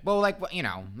 okay. Well,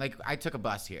 I took a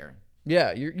bus here.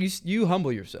 Yeah, you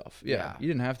humble yourself. Yeah, Yeah. you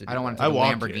didn't have to. I don't want to I take a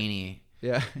walked Lamborghini.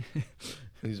 Yeah.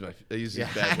 I use his Yeah,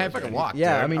 bad I words. fucking walked.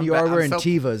 Yeah, dude. I mean, I'm you ba- are I'm wearing so-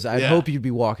 Tivas. I Yeah. hope you'd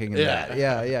be walking in Yeah. that.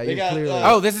 Yeah, yeah. They You got, clearly.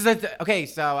 Oh, this is okay.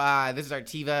 So this is our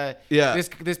Tiva. Yeah.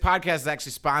 This podcast is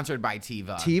actually sponsored by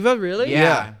Tiva. Tiva, really?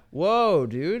 Yeah. Whoa,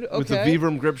 dude. Okay. With the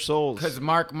Vibram grip soles. Because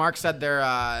Mark said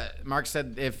Mark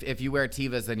said if you wear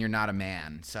Tivas then you're not a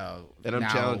man. So And I'm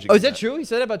now- challenging Oh, is that true? He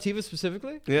said that about Tiva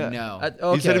specifically? Yeah. No.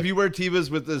 Okay. He said if you wear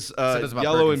Tivas with this it's about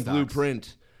yellow and blue Birkenstocks.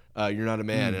 print, you're not a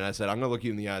man. And I said, I'm going to look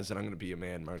you in the eyes and I'm going to be a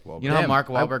man, Mark Wahlberg. You know how Damn, Mark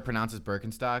Wahlberg pronounces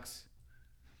Birkenstocks?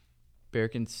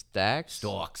 Birkenstocks?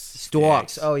 Stalks.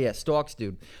 Stalks. Oh yeah, stalks,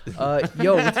 dude.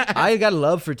 I got a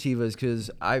love for Tivas because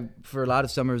for a lot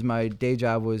of summers my day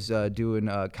job was doing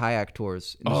kayak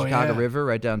tours in the Oh, Chicago yeah. River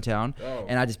right downtown,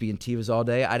 and I'd just be in Tivas all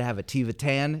day. I'd have a Tiva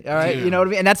tan. All right, Dude. you know what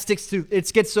I mean. And that sticks through.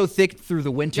 It gets so thick through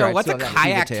the winter. Yo, I'd what's a still have that Tiva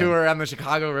kayak tan. tour on the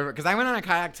Chicago River? Because I went on a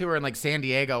kayak tour in San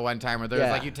Diego one time where there's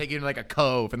Yeah. you take you to a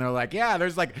cove and they're like, yeah,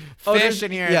 there's Oh, fish there's-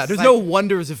 in here. Yeah, It's there's like- no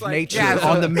wonders of like- nature yeah,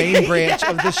 on the main branch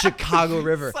of the Chicago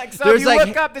River. It's like, so there's if you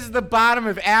look up, this is the bottom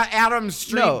of Adams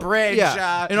Street Bridge.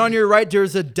 Yeah. And on your right,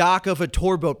 there's a dock of a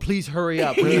tour boat. Please hurry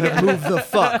up. We need to move the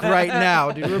fuck right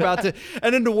now, dude. We're about to.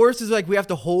 And then the worst is we have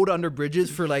to hold under bridges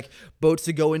for boats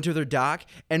to go into their dock.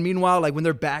 And meanwhile, when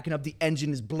they're backing up, the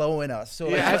engine is blowing us. So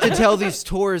I have to tell these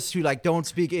tourists who don't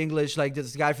speak English,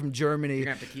 this guy from Germany. You're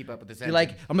gonna have to keep up with this. You're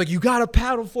I'm you gotta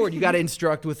paddle forward. You gotta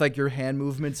instruct with your hand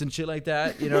movements and shit like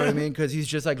that. You know what I mean? Because he's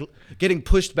just getting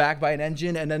pushed back by an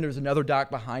engine, and then there's another dock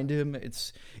behind him.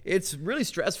 It's really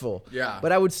stressful. Yeah.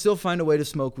 But I would still find a way to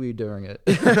smoke weed during it.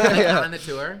 on the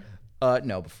tour.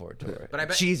 No, before a tour. But I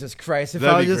bet- Jesus Christ, if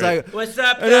That'd I was be just great. What's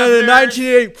up, and then in governors?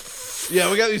 1980.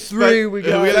 Yeah, we got these We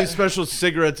got- these special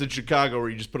cigarettes in Chicago where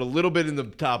you just put a little bit in the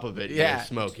top of it and Yeah. you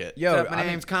smoke it. Yo, What's up? My I mean-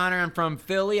 name's Connor. I'm from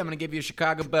Philly. I'm gonna give you a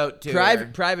Chicago boat tour.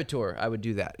 Private tour, I would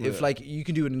do that. If you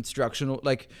can do an instructional,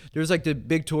 there's the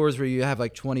big tours where you have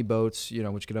 20 boats,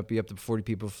 which can be up to 40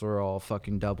 people for all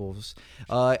fucking doubles,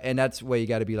 and that's where you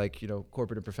got to be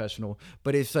corporate and professional.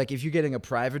 But it's if you're getting a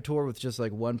private tour with just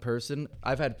one person,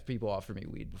 I've had people offer me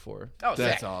weed before. Oh,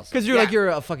 That's sick. awesome. Because you're Yeah. you're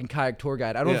a fucking kayak tour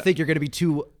guide. I don't Yeah. think you're gonna be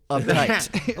too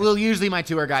uptight. Well, usually my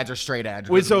tour guides are straight edge.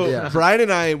 Wait, so Yeah. Brian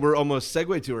and I were almost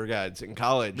Segway tour guides in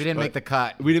college. we didn't but make the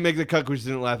cut. We didn't make the cut because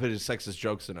we didn't laugh at his sexist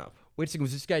jokes enough. Wait a second,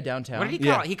 was this guy downtown? What did he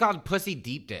call it? He called pussy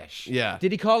deep dish. Yeah.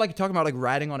 Did he call like talking about like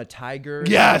riding on a tiger? or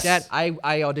Yes! something like that?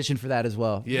 I auditioned for that as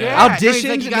well. Yeah. Yeah. No, Auditioned? he's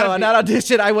like, you No, gotta be- not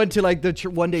auditioned. I went to like the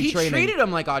one-day He training. treated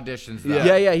them like auditions, though.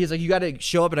 Yeah. He's like, you got to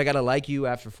show up, and I got to like you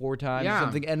after 4 times Yeah. or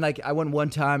something. And like, I went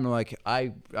one time, and like,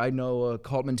 I know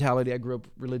cult mentality. I grew up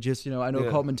religious, you know. I know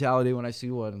cult mentality when I see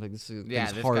one. Like, this is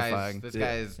Yeah, horrifying. This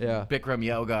guy's Yeah. Bikram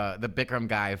yoga, the Bikram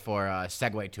guy for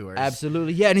Segway tours.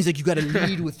 Absolutely, yeah. And he's like, you got to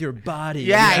lead with your body.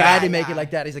 Yeah, and he tried yeah, to make yeah. it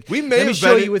like that. He's like, We may let me have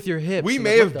show been, you with your hips. We I'm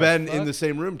may like, have what been the in fuck? the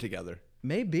same room together.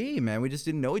 Maybe, man. We just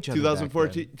didn't know each other. back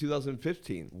then.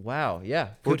 2015. Wow. Yeah.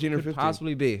 14 or could 15.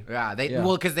 possibly be. Yeah, Yeah.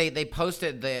 well, because they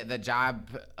posted the job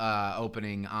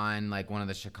opening on like one of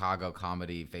the Chicago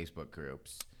comedy Facebook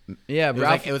groups. Yeah,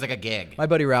 It was like a gig. My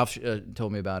buddy Ralph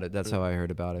told me about it. That's how I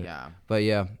heard about it. Yeah. But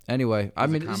yeah. Anyway, I was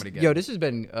a mean, comedy gig. yo, this has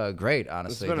been great,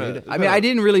 honestly. It's been dude. it's I been mean, a- I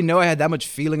didn't really know I had that much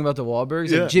feeling about the Wahlbergs.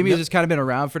 Yeah. Like, Jimmy Yeah. has just kind of been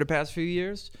around for the past few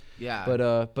years. Yeah.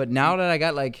 But now that I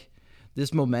got like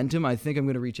this momentum, I think I'm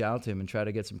gonna reach out to him and try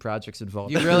to get some projects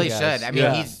involved. You really Guys. should. I mean,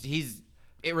 Yeah. he's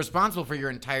responsible for your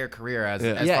entire career as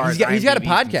Yeah. as Yeah, far he's as got a IMDb's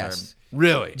podcast. concerned.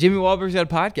 Really? Jimmy Wahlberg's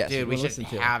got a podcast. Dude, we We'll should listen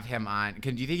to it. have him on.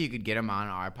 Do you think you could get him on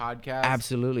our podcast?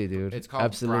 Absolutely, dude. It's called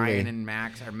Absolutely. Brian and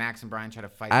Max, or Max and Brian try to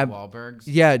fight Ab- the Wahlbergs.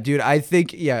 Yeah, dude. I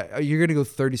think you're gonna go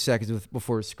 30 seconds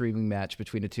before a screaming match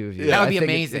between the two of you. That would I be think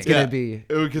amazing. It's gonna Yeah. be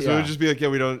Because it yeah. would just be like,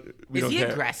 we Is don't he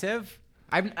care. aggressive?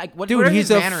 I'm like, what Dude, are he's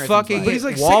his a mannerisms fucking like? But he's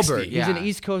like Wahlberg. 60. He's an Yeah.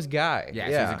 East Coast guy. Yeah,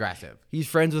 so he's aggressive. He's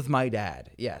friends with my dad.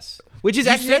 Yes, which is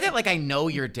You actually say that like I know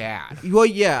your dad. Well,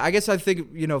 yeah, I guess I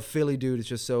think Philly dude is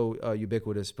just so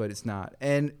ubiquitous, but it's not.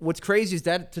 And what's crazy is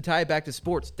that to tie it back to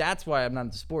sports, that's why I'm not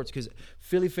into sports because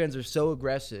Philly fans are so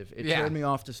aggressive. It Yeah. turned me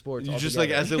off to sports. You just like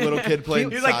altogether. as a little kid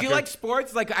playing He's like, do you soccer. like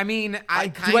sports? Like, I mean, I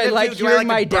kind Do I of like do. Do I hearing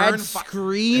like my to burn dad fi-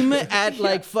 scream at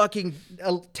like fucking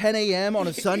 10 a.m. on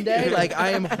a Sunday? Like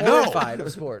I am horrified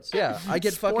of sports. Yeah, I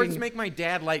get Sports fucking. make my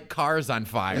dad light cars on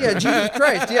fire. Yeah, Jesus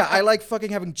Christ. Yeah, I like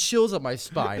fucking having chills up my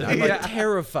spine. I'm like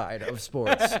terrified of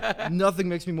sports. Nothing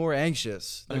makes me more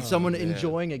anxious than someone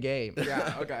enjoying a game.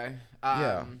 Yeah. Okay.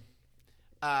 Yeah.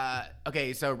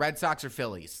 Okay. So Red Sox or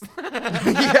Phillies?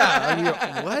 Yeah. I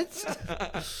mean, what?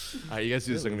 All right, you guys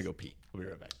do this. I'm gonna go pee. I'll be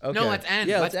right back. Okay. No, let's end.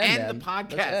 Yeah, let's end man. the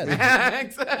podcast. Let's end.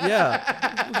 Max.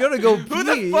 Yeah. We're gonna go pee. Who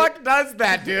the fuck does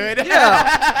that, dude?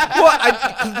 Yeah.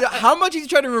 Well, how much he's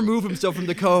trying to remove himself from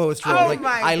the co-host role? Oh like,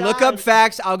 my I look God. up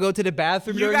facts. I'll go to the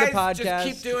bathroom You during the guys podcast.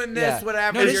 just keep doing this,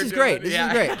 whatever No, this you're is great. doing. This Yeah.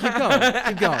 is great. Keep going.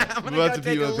 Keep going. I'm I'm gonna about go to pee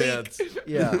take a my leak. pants.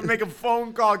 Yeah. Make a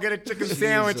phone call, get a chicken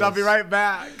sandwich. I'll be right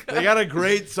back. They got a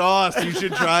great sauce. You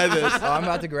should try this. Oh, I'm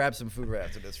about to grab some food right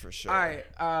after this for sure. All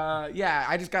right. Yeah,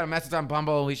 I just got a message on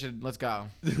Bumble. Let's go.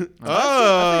 I thought you were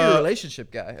a Oh.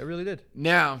 relationship guy. I really did.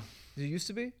 No. Did you used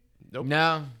to be?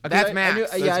 No. Okay, That's I Max. knew, yeah,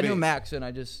 I That's knew me. Max, and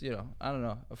I just, I don't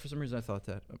know. For some reason, I thought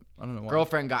that. I don't know why.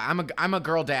 Girlfriend guy. I'm a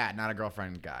girl dad, not a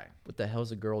girlfriend guy. What the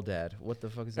hell's a girl dad? What the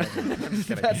fuck is that? I'm just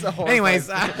kidding. That's a whole. Anyways,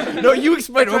 no, you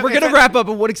explain. That's what We're they gonna said. wrap up,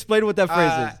 but explain what that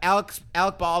phrase is.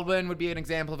 Alec Baldwin would be an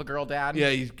example of a girl dad. Yeah,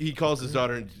 he calls his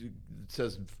daughter and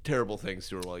says terrible things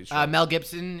to her while he's drunk. Mel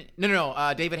Gibson.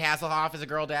 No. David Hasselhoff is a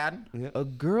girl dad. A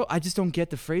girl? I just don't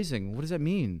get the phrasing. What does that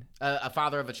mean? A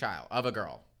father of a child, of a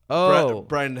girl. Oh,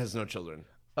 Brian has no children,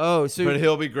 oh, so but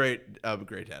he'll be great.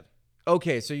 Great dad.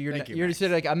 okay, so you're Thank you, you're Max.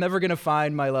 saying like I'm never gonna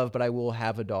find my love, but I will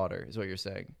have a daughter. Is what you're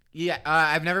saying? Yeah,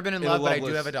 I've never been in In a love, but I do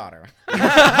loveless- have a daughter.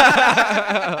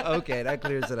 Okay, that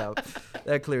clears it up.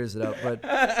 That clears it up. But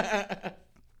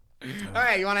All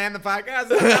right, you want to end the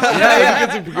podcast?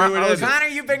 Yeah. Connor,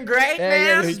 you've been great, yeah,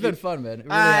 man. this has been fun, man. It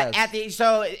really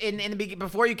has. In the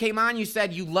before you came on, you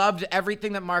said you loved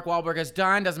everything that Mark Wahlberg has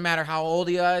done. Doesn't matter how old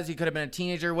he is. He could have been a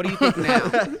teenager. What do you think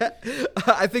now?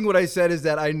 I think what I said is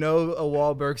that I know a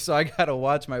Wahlberg, so I gotta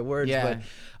watch my words. Yeah. But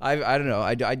I don't know.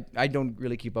 I don't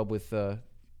really keep up with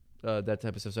that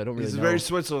type of stuff, so I don't really He's know. very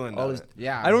Switzerland. all on his, it.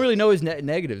 Yeah. I don't really know his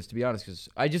negatives, to be honest, because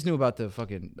I just knew about the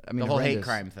fucking. I mean, The whole hate horrendous-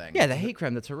 crime thing. Yeah, the hate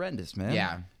crime. That's horrendous, man.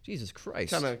 Yeah. Jesus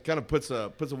Christ. Kind of puts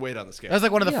a weight on the scale. That was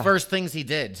like one of the Yeah. first things he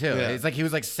did too. Yeah. It's like he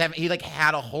was like he like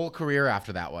had a whole career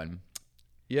after that one.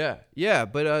 Yeah,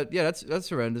 but yeah, that's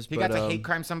horrendous. He but, got to hate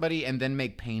crime somebody and then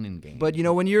make Pain and Gain. But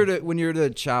when you're the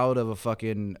child of a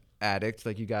fucking addict,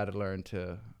 like you got to learn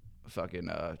to fucking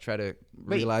try to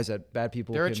realize that bad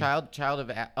people. they're a can- child of.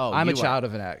 Oh, I'm a you are. child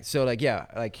of an addict. So like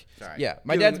Sorry.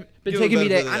 my Give dad's him- been give him taking me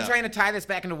benefit to. of the I'm trying to tie this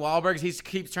back into Wahlberg's. He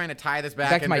keeps trying to tie this back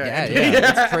Back to my into- dad.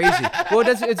 Yeah, it's crazy. Well,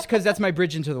 it's because that's my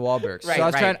bridge into the Wahlbergs. Right, so I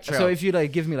was right, trying. true. So if you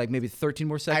like give me like maybe 13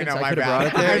 more I seconds, know, I my could have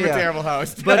brought bad. it there. I'm a Yeah. terrible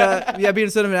host. But yeah, being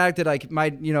sort of an addict, like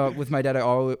with my dad, I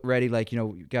already like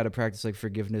got to practice like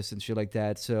forgiveness and shit like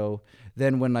that. So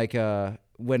then when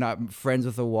when I'm friends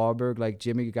with a Wahlberg, like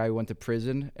Jimmy, a guy who went to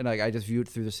prison, and like I just view it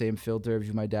through the same filter I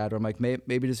view my dad. Or I'm like,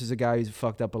 maybe this is a guy who's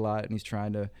fucked up a lot and he's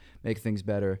trying to make things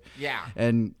better. Yeah.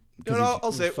 And You know,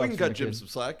 I'll say it. We can cut Jim some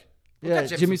slack. Yeah,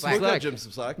 Jim Jimmy some We'll slack. cut Jim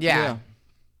some slack. Yeah.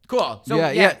 Cool. So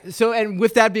yeah. So, and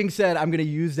with that being said, I'm gonna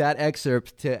use that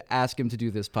excerpt to ask him to do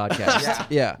this podcast.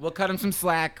 Yeah. We'll cut him some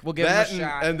slack. We'll give That him a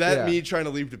shot. and that Yeah. me trying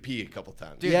to leave to pee a couple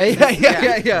times. Dude,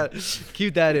 Yeah.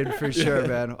 Keep that in for sure,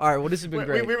 man. All right. Well, this has been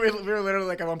great. We were literally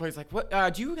like at one point, it's like, what?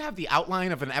 Do you have the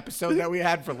outline of an episode that we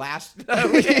had for last?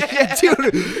 Yeah,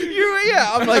 dude,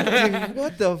 I'm like, dude,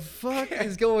 what the fuck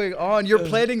is going on? You're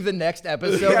planning the next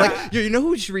episode. Like, you know who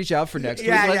we should reach out for next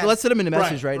Yeah, week? yeah. Let's send him a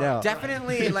message right now.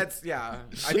 Definitely, let's. Yeah,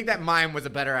 I think that mime was a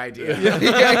better idea.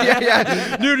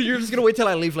 yeah. Dude, you're just gonna wait till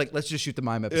I leave. Like, let's just shoot the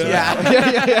mime episode.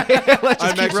 Yeah. Let's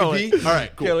just I'm keep rolling. XCP? All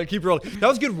right, cool. Yeah, like, keep rolling. That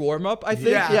was a good warm up, I think.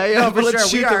 Yeah. No, No, but for let's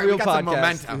sure. shoot the We real got some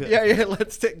podcast. momentum. Yeah.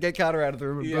 Let's get Connor out of the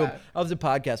room. Yeah. Boom. I was a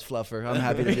podcast fluffer. I'm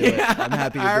happy to do it. I'm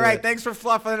happy to do it. All right, thanks for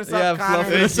fluffing us Yeah, up, Connor.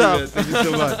 fluffing us Thank you, up. man. Thank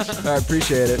you so much. I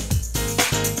appreciate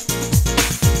it.